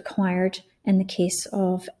that's required in the case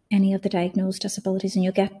of any of the diagnosed disabilities, and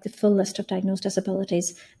you'll get the full list of diagnosed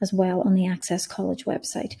disabilities as well on the Access College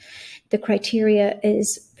website. The criteria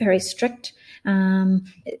is very strict.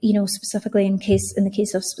 Specifically in the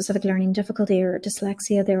case of specific learning difficulty or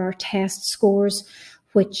dyslexia, there are test scores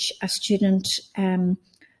which a student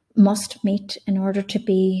must meet in order to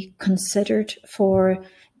be considered for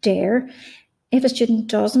DARE. If a student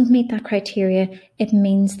doesn't meet that criteria, it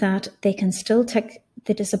means that they can still tick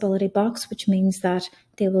the disability box, which means that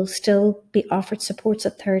they will still be offered supports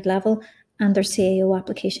at third level, and their CAO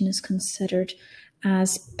application is considered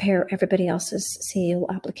as per everybody else's CAO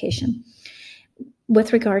application.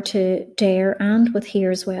 With regard to DARE and with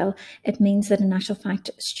HERE as well, it means that in actual fact,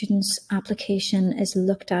 students' application is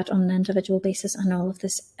looked at on an individual basis, and all of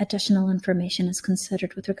this additional information is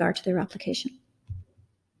considered with regard to their application.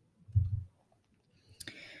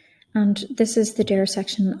 And this is the DARE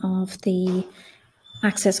section of the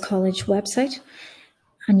Access College website.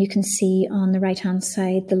 And you can see on the right-hand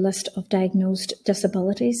side the list of diagnosed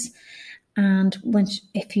disabilities. And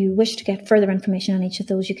if you wish to get further information on each of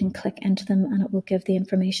those, you can click into them and it will give the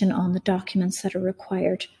information on the documents that are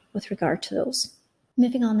required with regard to those.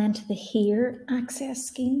 Moving on then to the HERE access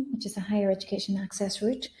scheme, which is a higher education access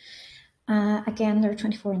route. Again, there are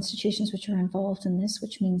 24 institutions which are involved in this,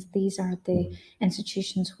 which means these are the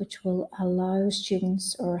institutions which will allow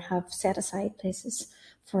students or have set aside places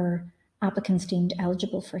for applicants deemed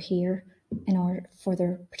eligible for HERE in order for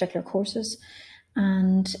their particular courses.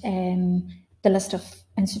 And the list of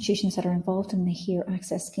institutions that are involved in the HERE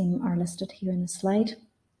access scheme are listed here in the slide.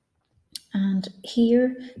 And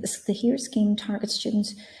here, the HERE scheme targets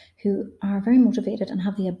students who are very motivated and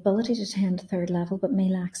have the ability to attend third level but may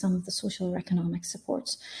lack some of the social or economic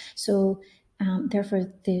supports. So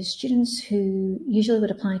therefore, the students who usually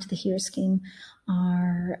would apply to the HERE scheme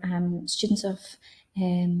are students of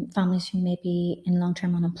families who may be in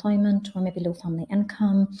long-term unemployment or maybe low family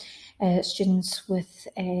income, students with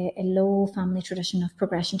a low family tradition of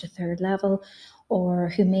progression to third level, or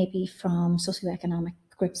who may be from socioeconomic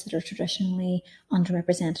groups that are traditionally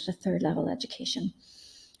underrepresented at third level education.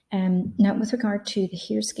 Now, with regard to the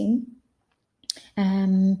HERE scheme,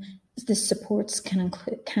 The supports can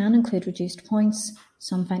include reduced points,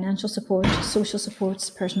 some financial support, social supports,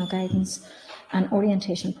 personal guidance, an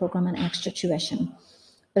orientation programme and extra tuition.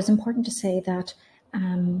 But it's important to say that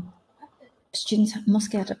students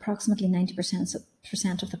must get approximately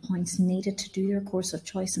 90% of the points needed to do their course of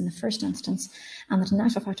choice in the first instance, and that in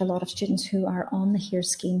actual fact a lot of students who are on the HEAR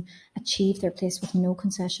scheme achieve their place with no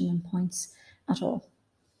concession in points at all.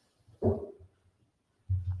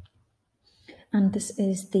 And this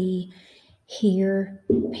is the HEAR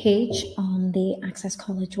page on the Access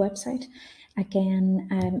College website. Again,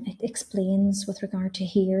 it explains with regard to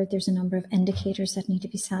HEAR, there's a number of indicators that need to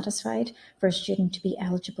be satisfied for a student to be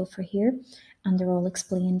eligible for HEAR, and they're all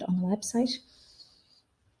explained on the website.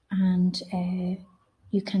 And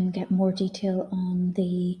you can get more detail on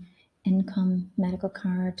the income, medical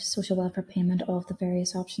card, social welfare payment, all of the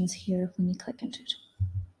various options here when you click into it.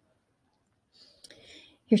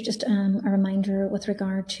 Here's just a reminder with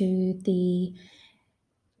regard to the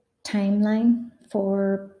timeline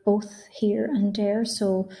for both HEAR and DARE.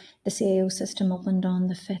 So the CAO system opened on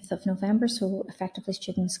the 5th of November, so effectively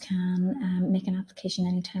students can make an application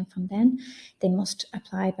anytime from then. They must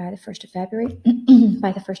apply by the 1st of February.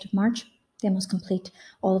 By the 1st of March, they must complete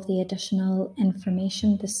all of the additional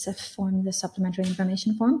information, the SIF form, the supplementary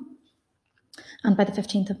information form. And by the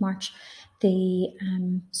 15th of March, the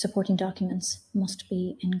supporting documents must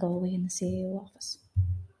be in Galway in the CAO office.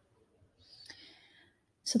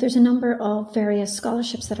 So there's a number of various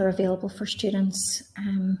scholarships that are available for students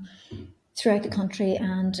throughout the country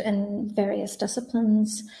and in various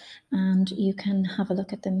disciplines, and you can have a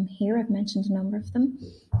look at them here. I've mentioned a number of them.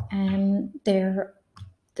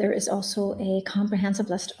 There is also a comprehensive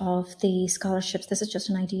list of the scholarships. This is just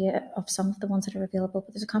an idea of some of the ones that are available,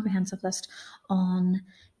 but there's a comprehensive list on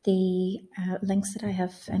the links that I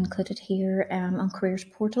have included here on Careers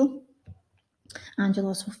Portal. And you'll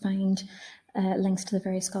also find links to the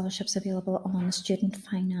various scholarships available on the Student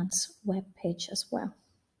Finance webpage as well.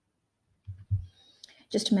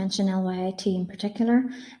 Just to mention LYIT in particular,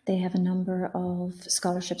 they have a number of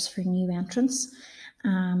scholarships for new entrants.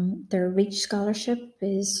 Their REACH scholarship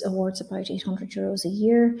awards about €800 a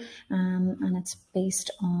year, and it's based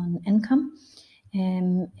on income.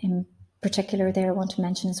 In particular, there I want to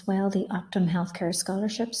mention as well the Optum Healthcare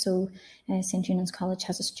Scholarship. So St. Eunan's College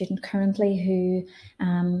has a student currently who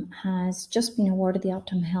has just been awarded the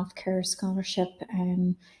Optum Healthcare Scholarship.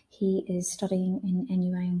 He is studying in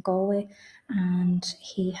NUI in Galway, and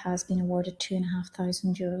he has been awarded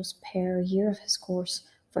 €2,500 per year of his course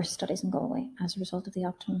for his studies in Galway as a result of the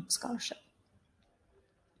Optum Scholarship.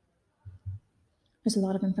 There's a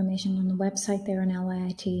lot of information on the website there on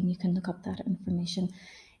LYIT, and you can look up that information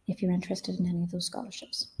if you're interested in any of those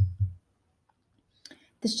scholarships.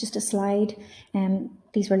 This is just a slide.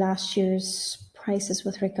 These were last year's prices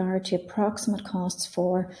with regard to approximate costs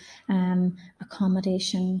for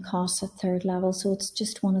accommodation costs at third level. So it's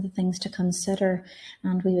just one of the things to consider,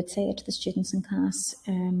 and we would say it to the students in class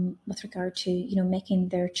with regard to making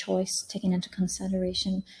their choice, taking into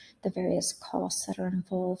consideration the various costs that are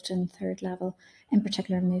involved in third level, in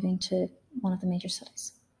particular moving to one of the major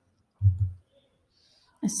cities.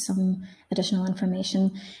 As some additional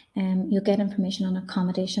information, you'll get information on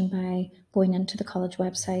accommodation by going into the college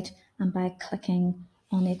website and by clicking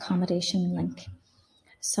on the accommodation link.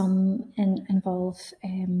 Some involve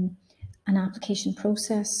an application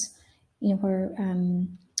process, where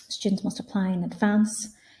students must apply in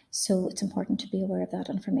advance. So it's important to be aware of that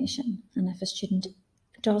information. And if a student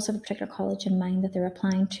does have a particular college in mind that they're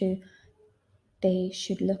applying to, they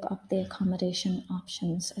should look up the accommodation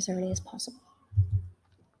options as early as possible.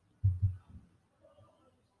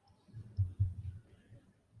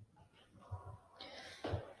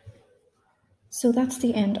 So that's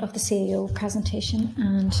the end of the CAO presentation,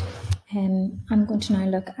 and I'm going to now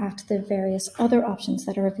look at the various other options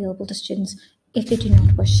that are available to students if they do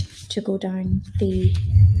not wish to go down the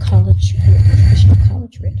college route, the traditional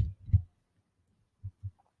college route.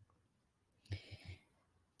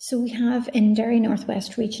 So we have in Derry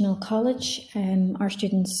Northwest Regional College, a number of our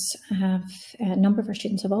students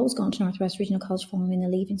have always gone to Northwest Regional College following the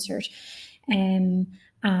Leaving Cert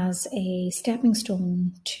as a stepping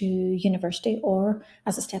stone to university, or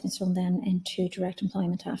as a stepping stone then into direct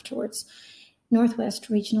employment afterwards. Northwest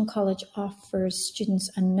Regional College offers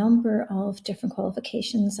students a number of different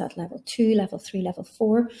qualifications at level 2, level 3, level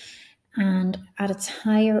 4. And at its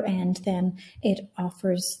higher end, then it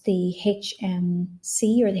offers the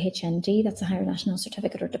HNC or the HND, that's a Higher National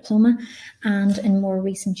Certificate or Diploma. And in more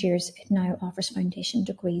recent years, it now offers foundation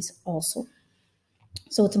degrees also.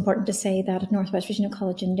 So it's important to say that at Northwest Regional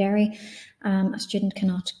College in Derry, a student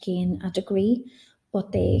cannot gain a degree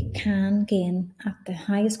but they can gain at the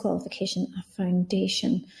highest qualification a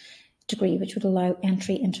foundation degree, which would allow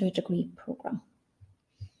entry into a degree programme.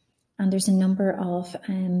 And there's a number of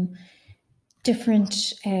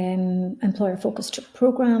different employer-focused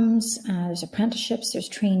programmes. There's apprenticeships, there's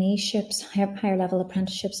traineeships, higher level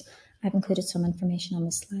apprenticeships. I've included some information on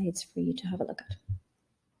the slides for you to have a look at.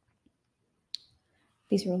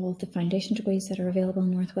 These are all of the foundation degrees that are available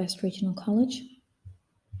in North West Regional College.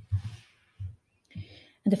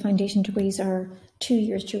 And the foundation degrees are 2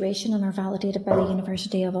 years duration and are validated by the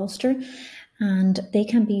University of Ulster. And they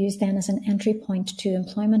can be used then as an entry point to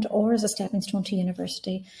employment or as a stepping stone to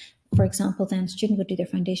university. For example, then a student would do their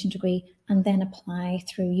foundation degree and then apply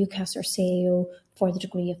through UCAS or CAO for the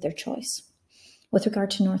degree of their choice. With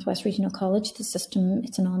regard to North West Regional College, the system,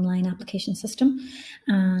 it's an online application system,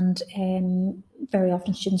 and very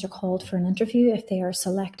often students are called for an interview if they are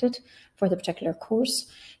selected for the particular course.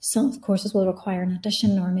 Some of the courses will require an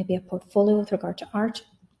addition or maybe a portfolio with regard to art,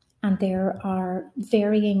 and there are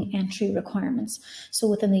varying entry requirements. So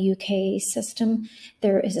within the UK system,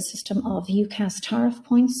 there is a system of UCAS tariff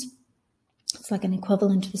points. It's like an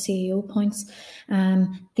equivalent to the CAO points.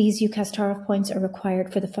 These UCAS tariff points are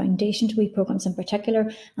required for the foundation degree programmes in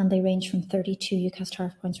particular, and they range from 32 UCAS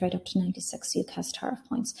tariff points right up to 96 UCAS tariff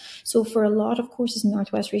points. So for a lot of courses in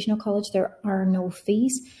North West Regional College, there are no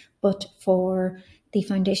fees, but for the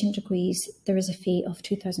foundation degrees, there is a fee of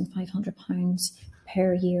 £2,500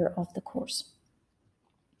 per year of the course.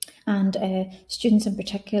 And students in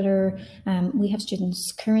particular, we have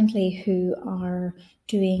students currently who are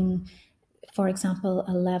doing, for example,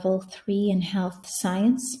 a level 3 in health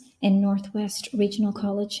science in North West Regional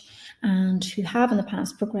College, and who have in the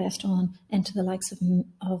past progressed on into the likes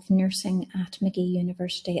of nursing at Magee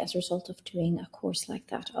University as a result of doing a course like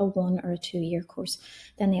that, a 1 or a 2 year course.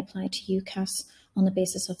 Then they apply to UCAS on the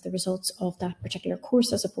basis of the results of that particular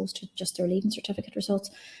course as opposed to just their leaving certificate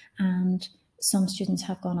results. And some students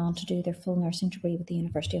have gone on to do their full nursing degree with the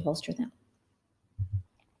University of Ulster then.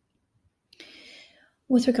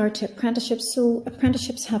 With regard to apprenticeships, so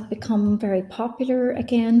apprenticeships have become very popular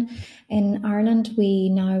again. In Ireland, we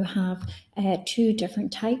now have 2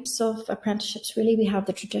 different types of apprenticeships, really. We have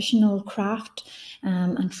the traditional craft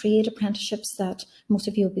and trade apprenticeships that most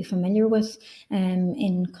of you will be familiar with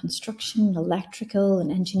in construction, electrical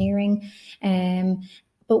and engineering.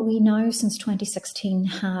 But we now, since 2016,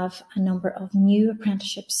 have a number of new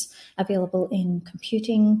apprenticeships available in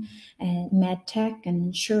computing, medtech and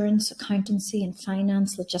insurance, accountancy and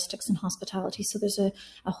finance, logistics and hospitality. So there's a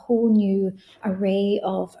whole new array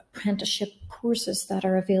of apprenticeship courses that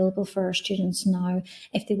are available for our students now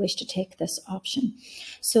if they wish to take this option.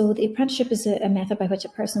 So the apprenticeship is a method by which a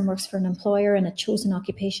person works for an employer in a chosen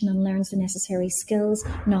occupation and learns the necessary skills,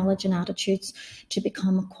 knowledge and attitudes to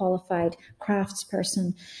become a qualified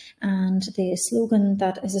craftsperson. And the slogan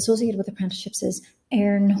that is associated with apprenticeships is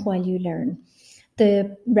 "Earn while you learn."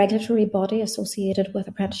 The regulatory body associated with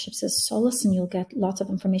apprenticeships is SOLAS, and you'll get lots of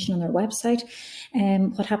information on their website.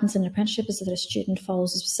 What happens in an apprenticeship is that a student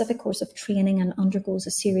follows a specific course of training and undergoes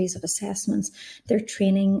a series of assessments. Their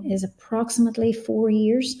training is approximately 4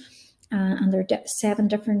 years. And there are 7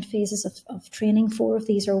 different phases of training. 4 of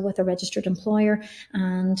these are with a registered employer,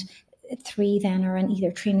 and 3 then are in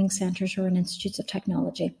either training centres or in institutes of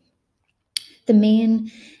technology. The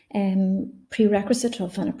main prerequisite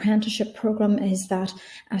of an apprenticeship programme is that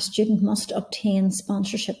a student must obtain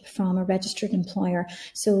sponsorship from a registered employer.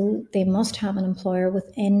 So they must have an employer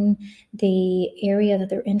within the area that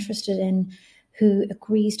they're interested in who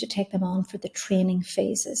agrees to take them on for the training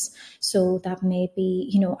phases. So that may be,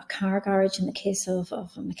 you know, a car garage in the case of a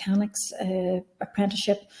mechanic's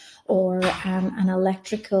apprenticeship, or an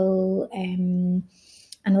electrical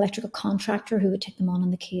contractor who would take them on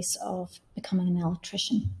in the case of becoming an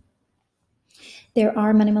electrician. There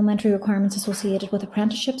are minimum entry requirements associated with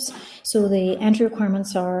apprenticeships. So the entry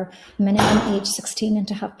requirements are minimum age 16 and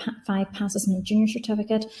to have 5 passes in a junior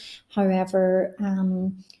certificate. However,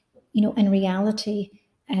 you know, in reality,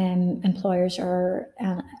 employers are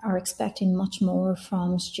expecting much more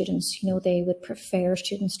from students. You know, they would prefer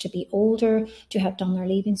students to be older, to have done their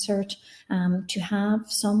leaving cert, to have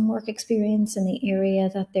some work experience in the area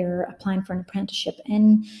that they're applying for an apprenticeship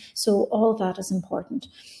in. So all of that is important.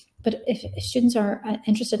 But if students are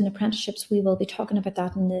interested in apprenticeships, we will be talking about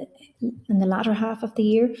that in the latter half of the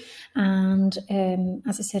year. And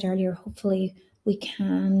as I said earlier, hopefully we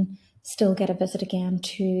can still get a visit again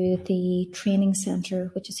to the training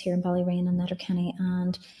centre, which is here in Ballyrane and Letterkenny,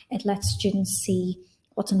 and it lets students see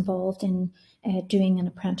what's involved in doing an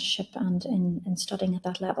apprenticeship and in studying at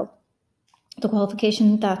that level. The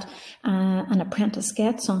qualification that an apprentice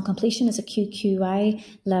gets on completion is a QQI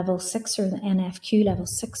level 6 or the NFQ level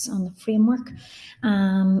 6 on the framework.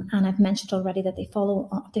 And I've mentioned already that they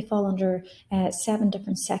fall under 7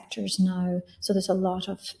 different sectors now. So there's a lot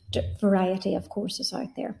of variety of courses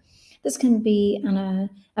out there. This can be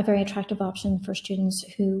a very attractive option for students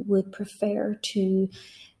who would prefer to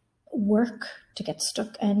work, to get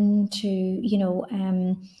stuck into,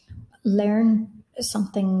 learn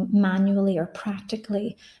something manually or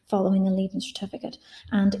practically following a leaving certificate.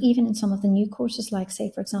 And even in some of the new courses, like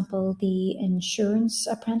say, for example, the insurance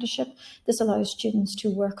apprenticeship, this allows students to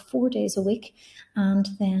work 4 days a week, and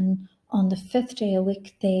then on the 5th day a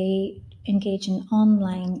week, they engage in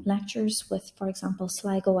online lectures with, for example,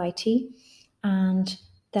 Sligo IT, and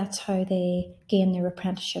that's how they gain their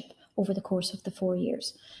apprenticeship over the course of the 4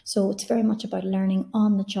 years. So it's very much about learning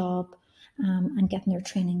on the job and getting their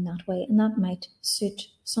training that way, and that might suit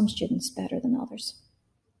some students better than others.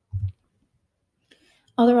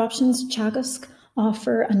 Other options, Teagasc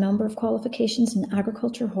offer a number of qualifications in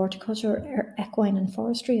agriculture, horticulture, equine and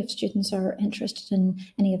forestry if students are interested in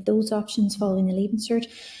any of those options following the Leaving Cert.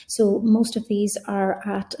 So most of these are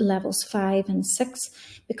at levels 5 and 6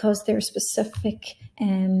 because they're specific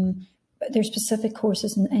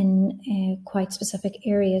courses in quite specific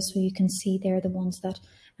areas. So you can see they're the ones that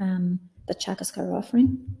Teagasc are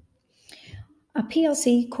offering. A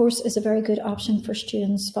PLC course is a very good option for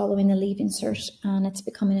students following the Leaving Cert, and it's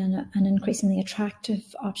becoming an increasingly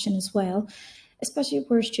attractive option as well, especially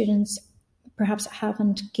where students perhaps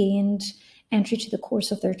haven't gained entry to the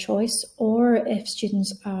course of their choice, or if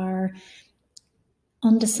students are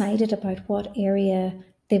undecided about what area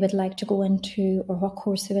they would like to go into or what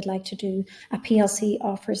course they would like to do. A PLC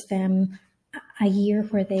offers them a year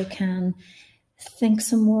where they can think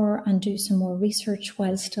some more and do some more research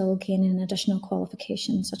while still gaining additional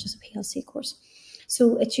qualifications such as a PLC course.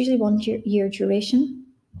 So it's usually 1 year duration.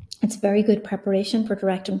 It's very good preparation for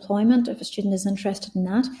direct employment if a student is interested in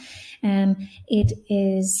that. It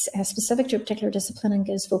is specific to a particular discipline and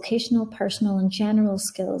gives vocational, personal and general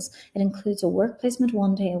skills. It includes a work placement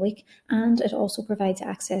 1 day a week, and it also provides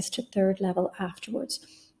access to 3rd level afterwards.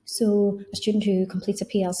 So a student who completes a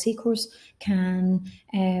PLC course can,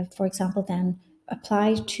 for example, then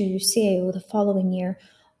apply to CAO the following year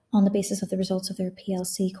on the basis of the results of their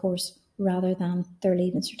PLC course rather than their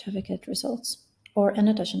Leaving Certificate results, or in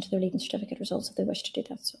addition to their Leaving Certificate results if they wish to do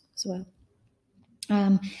that as well.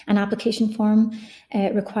 An application form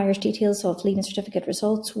requires details of Leaving Certificate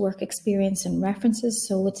results, work experience and references.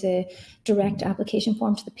 So it's a direct application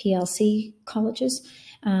form to the PLC colleges.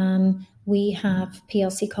 We have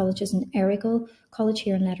PLC colleges in Errigal College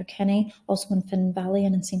here in Letterkenny, also in Finn Valley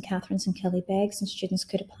and in St Catherine's and Killybegs, and students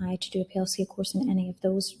could apply to do a PLC course in any of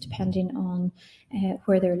those depending on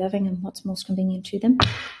where they're living and what's most convenient to them.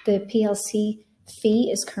 The PLC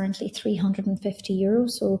fee is currently €350,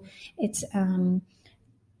 so it's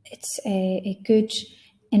a good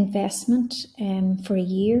investment for a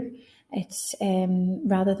year. It's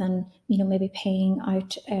rather than maybe paying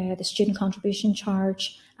out the student contribution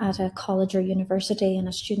charge at a college or university and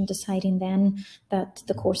a student deciding then that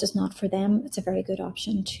the course is not for them. It's a very good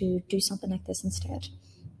option to do something like this instead.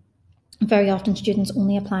 Very often students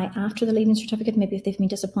only apply after the Leaving Certificate, maybe if they've been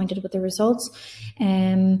disappointed with the results.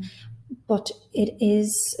 But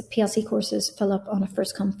PLC courses fill up on a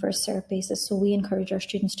first come, first served basis. So we encourage our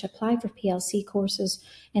students to apply for PLC courses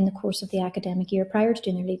in the course of the academic year prior to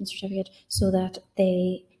doing their Leaving Certificate so that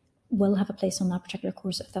they will have a place on that particular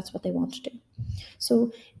course if that's what they want to do.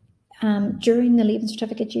 So during the Leaving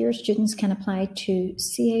Certificate year, students can apply to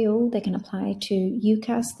CAO, they can apply to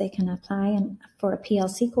UCAS, they can apply for a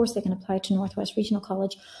PLC course, they can apply to Northwest Regional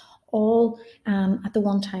College, all at the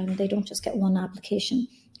one time. They don't just get one application.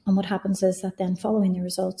 And what happens is that then following the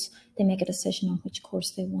results, they make a decision on which course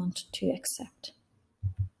they want to accept.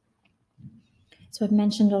 So I've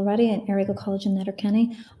mentioned already, Errigal College in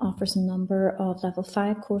Letterkenny offers a number of level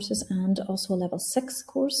 5 courses and also a level 6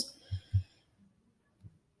 course.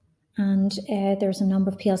 And there's a number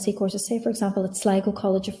of PLC courses, say for example at Sligo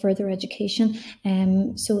College of Further Education.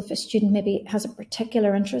 So if a student maybe has a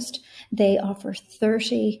particular interest, they offer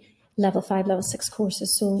 30 level 5, level 6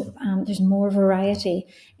 courses. So there's more variety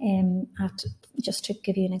just to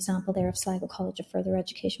give you an example there of Sligo College of Further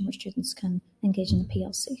Education where students can engage in the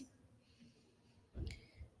PLC.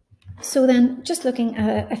 So then just looking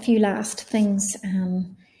at a few last things.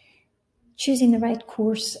 Choosing the right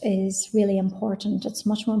course is really important. It's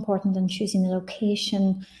much more important than choosing the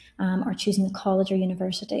location or choosing the college or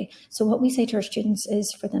university. So what we say to our students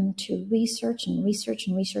is for them to research and research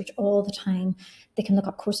and research all the time. They can look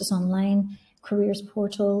up courses online. Careers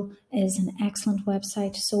Portal is an excellent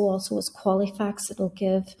website. So also is Qualifax. It'll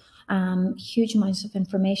give huge amounts of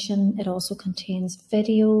information. It also contains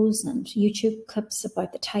videos and YouTube clips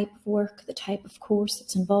about the type of work, the type of course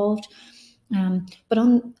that's involved. But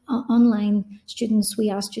online, we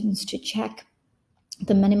ask students to check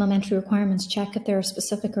the minimum entry requirements, check if there are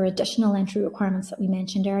specific or additional entry requirements that we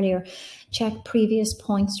mentioned earlier, check previous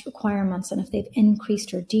points requirements and if they've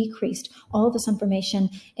increased or decreased. All this information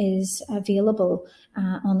is available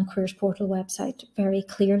on the Careers Portal website very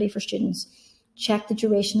clearly for students. Check the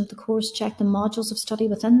duration of the course, check the modules of study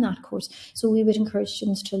within that course. So we would encourage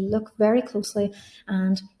students to look very closely,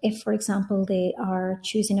 and if, for example, they are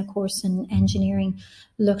choosing a course in engineering,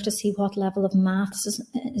 look to see what level of maths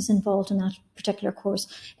is involved in that particular course.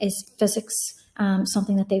 Is physics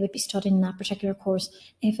something that they would be studying in that particular course?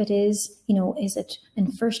 If it is, is it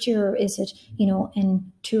in first year or is it,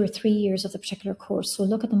 in 2 or 3 years of the particular course? So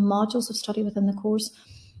look at the modules of study within the course.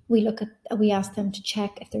 We ask them to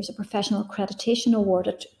check if there's a professional accreditation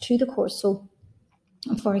awarded to the course. So,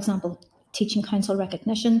 for example, teaching council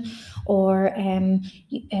recognition or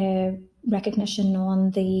recognition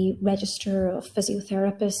on the register of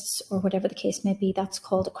physiotherapists or whatever the case may be. That's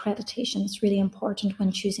called accreditation. It's really important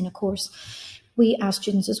when choosing a course. We ask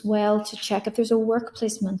students as well to check if there's a work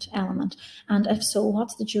placement element, and if so,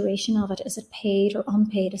 what's the duration of it? Is it paid or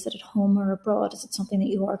unpaid? Is it at home or abroad? Is it something that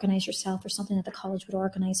you organise yourself or something that the college would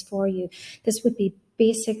organise for you? This would be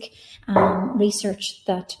basic research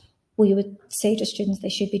that we would say to students they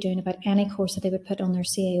should be doing about any course that they would put on their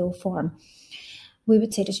CAO form. We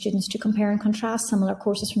would say to students to compare and contrast similar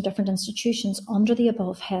courses from different institutions under the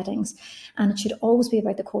above headings, and it should always be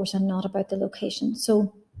about the course and not about the location.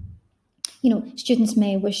 So, students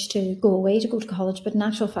may wish to go away to go to college, but in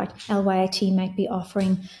actual fact, LYIT might be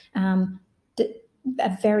offering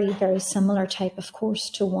a very, very similar type of course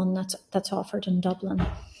to one that's offered in Dublin.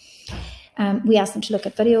 We ask them to look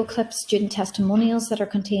at video clips, student testimonials that are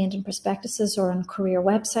contained in prospectuses or on career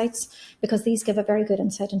websites, because these give a very good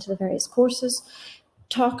insight into the various courses.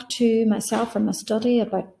 Talk to myself or my study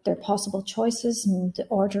about their possible choices and the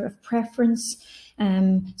order of preference.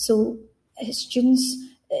 So students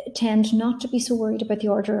tend not to be so worried about the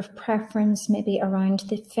order of preference maybe around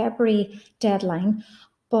the February deadline,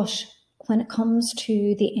 but when it comes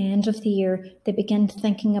to the end of the year, they begin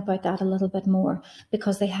thinking about that a little bit more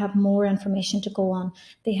because they have more information to go on.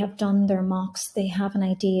 They have done their mocks, they have an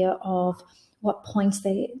idea of what points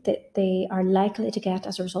they are likely to get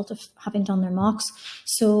as a result of having done their mocks.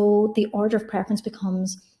 So the order of preference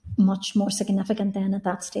becomes much more significant then at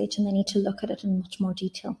that stage, and they need to look at it in much more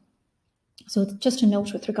detail. So just a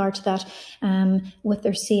note with regard to that, with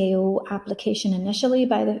their CAO application initially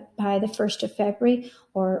by the 1st of February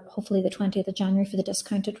or hopefully the 20th of January for the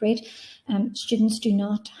discounted rate, students do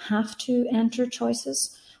not have to enter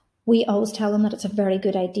choices. We always tell them that it's a very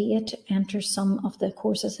good idea to enter some of the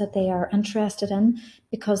courses that they are interested in,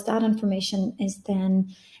 because that information is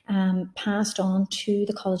then passed on to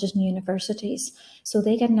the colleges and universities. So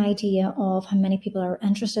they get an idea of how many people are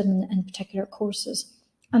interested in particular courses.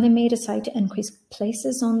 And they may decide to increase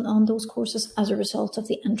places on those courses as a result of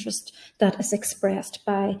the interest that is expressed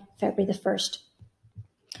by February the 1st.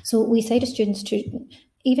 So we say to students to,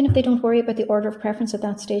 even if they don't worry about the order of preference at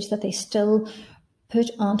that stage, that they still put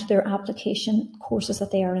onto their application courses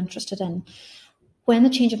that they are interested in. When the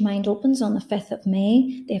change of mind opens on the 5th of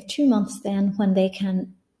May, they have 2 months then when they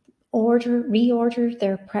can reorder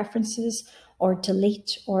their preferences or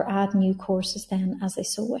delete or add new courses then as they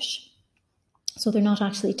so wish. So they're not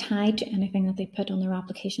actually tied to anything that they put on their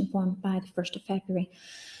application form by the 1st of February.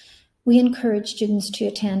 We encourage students to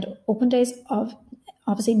attend open days.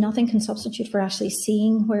 Obviously, nothing can substitute for actually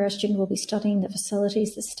seeing where a student will be studying, the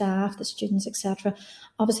facilities, the staff, the students, etc.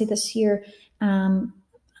 Obviously, this year and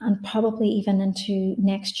probably even into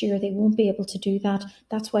next year, they won't be able to do that.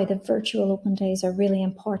 That's why the virtual open days are really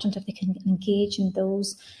important if they can engage in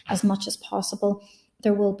those as much as possible.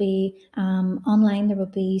 There will be online, there will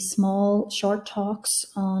be small, short talks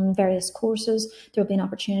on various courses. There will be an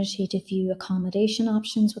opportunity to view accommodation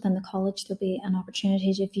options within the college. There will be an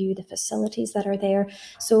opportunity to view the facilities that are there.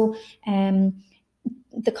 So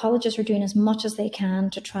the colleges are doing as much as they can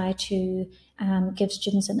to try to give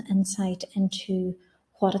students an insight into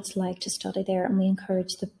what it's like to study there. And we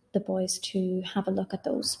encourage the boys to have a look at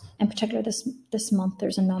those. In particular, this month,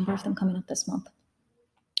 there's a number of them coming up this month.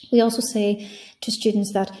 We also say to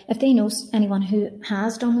students that if they know anyone who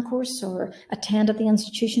has done the course or attended the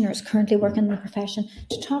institution or is currently working in the profession,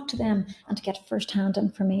 to talk to them and to get first-hand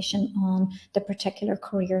information on the particular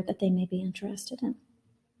career that they may be interested in.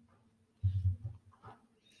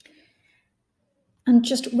 And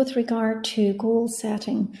just with regard to goal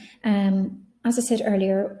setting, as I said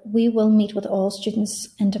earlier, we will meet with all students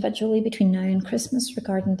individually between now and Christmas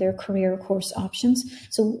regarding their career course options.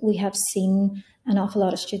 So we have seen an awful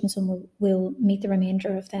lot of students, and we'll meet the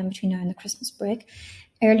remainder of them between now and the Christmas break.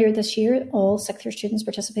 Earlier this year, all 6th year students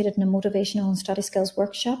participated in a motivational and study skills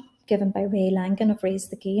workshop given by Ray Langan of Raise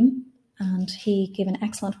the Game, and he gave an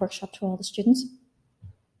excellent workshop to all the students.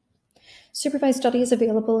 Supervised study is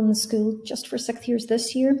available in the school just for 6th years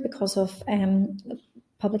this year because of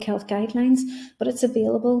public health guidelines, but it's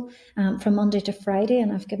available from Monday to Friday,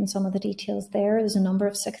 and I've given some of the details there. There's a number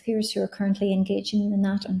of 6th years who are currently engaging in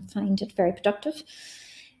that and find it very productive.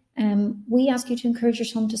 We ask you to encourage your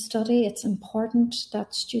son to study. It's important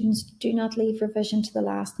that students do not leave revision to the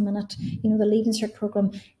last minute. You know, the Leaving Cert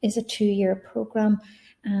programme is a 2-year programme.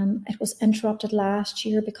 It was interrupted last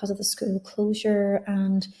year because of the school closure,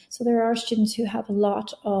 and so there are students who have a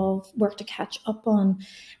lot of work to catch up on,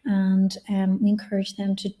 and we encourage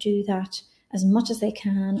them to do that as much as they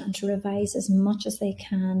can and to revise as much as they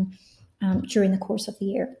can during the course of the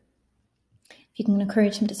year. You can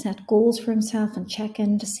encourage him to set goals for himself and check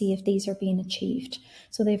in to see if these are being achieved.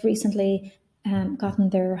 So they've recently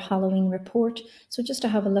gotten their Halloween report, so just to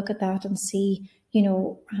have a look at that and see, you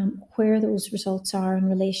know, where those results are in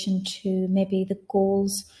relation to maybe the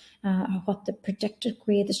goals, or what the predicted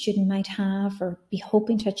grade the student might have or be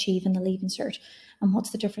hoping to achieve in the Leaving Cert, and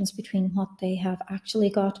what's the difference between what they have actually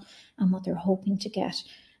got and what they're hoping to get,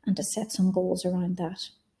 and to set some goals around that.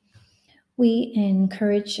 We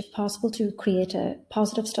encourage, if possible, to create a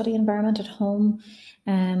positive study environment at home,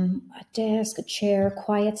 a desk, a chair,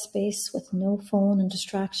 quiet space with no phone and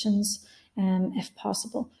distractions, if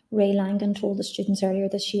possible. Ray Langan told the students earlier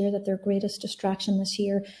this year that their greatest distraction this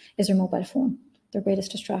year is their mobile phone. Their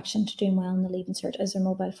greatest distraction to doing well in the Leaving Cert is their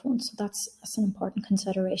mobile phone. So that's an important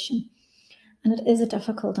consideration. And it is a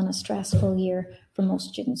difficult and a stressful year for most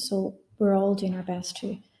students. So we're all doing our best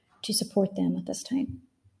to support them at this time.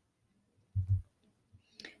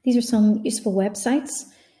 These are some useful websites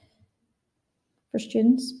for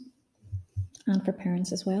students and for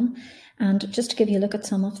parents as well. And just to give you a look at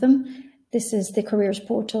some of them, this is the Careers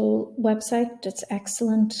Portal website. It's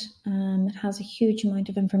excellent. It has a huge amount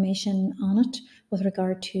of information on it with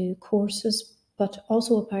regard to courses, but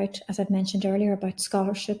also about, as I've mentioned earlier, about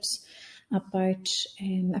scholarships, about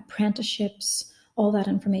apprenticeships. All that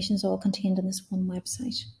information is all contained in this one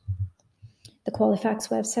website. The Qualifax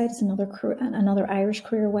website is another Irish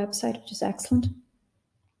career website, which is excellent.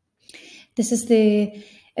 This is the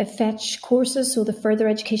Fetch courses, so the Further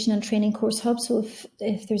Education and Training Course Hub. So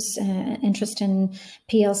if there's interest in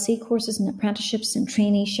PLC courses and apprenticeships and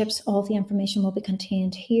traineeships, all the information will be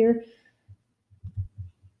contained here.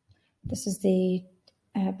 This is the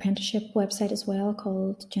apprenticeship website as well,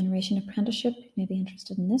 called Generation Apprenticeship. You may be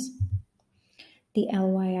interested in this. The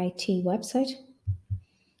LYIT website.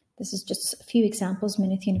 This is just a few examples,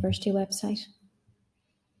 Maynooth University website.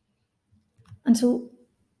 And so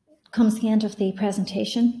comes the end of the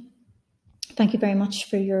presentation. Thank you very much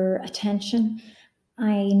for your attention.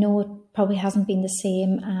 I know it probably hasn't been the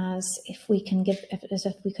same as if we could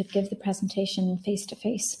give the presentation face to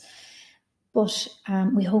face, but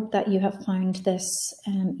we hope that you have found this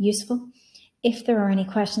useful. If there are any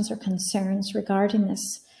questions or concerns regarding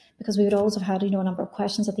this, because we would always have had a number of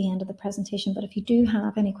questions at the end of the presentation, but if you do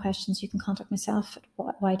have any questions, you can contact myself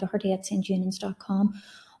at ydoherty@stunions.com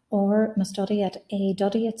or my study at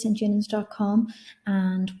a.duddy@stunions.com,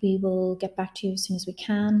 and we will get back to you as soon as we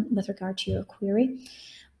can with regard to your query.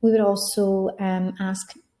 We would also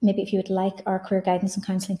ask maybe if you would like our Career Guidance and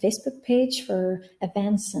Counselling Facebook page for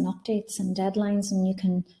events and updates and deadlines, and you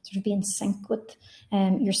can sort of be in sync with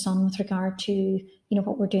your son with regard to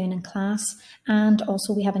what we're doing in class. And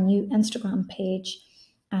also we have a new Instagram page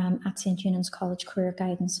at St. Eunan's College Career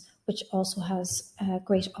Guidance, which also has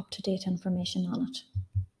great up-to-date information on it.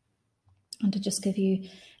 And to just give you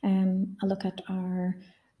a look at our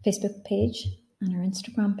Facebook page and our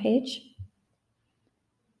Instagram page.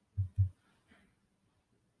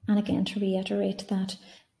 And again, to reiterate that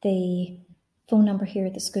the phone number here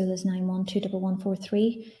at the school is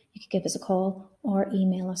 9121143. You could give us a call or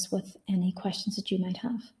email us with any questions that you might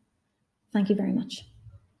have. Thank you very much.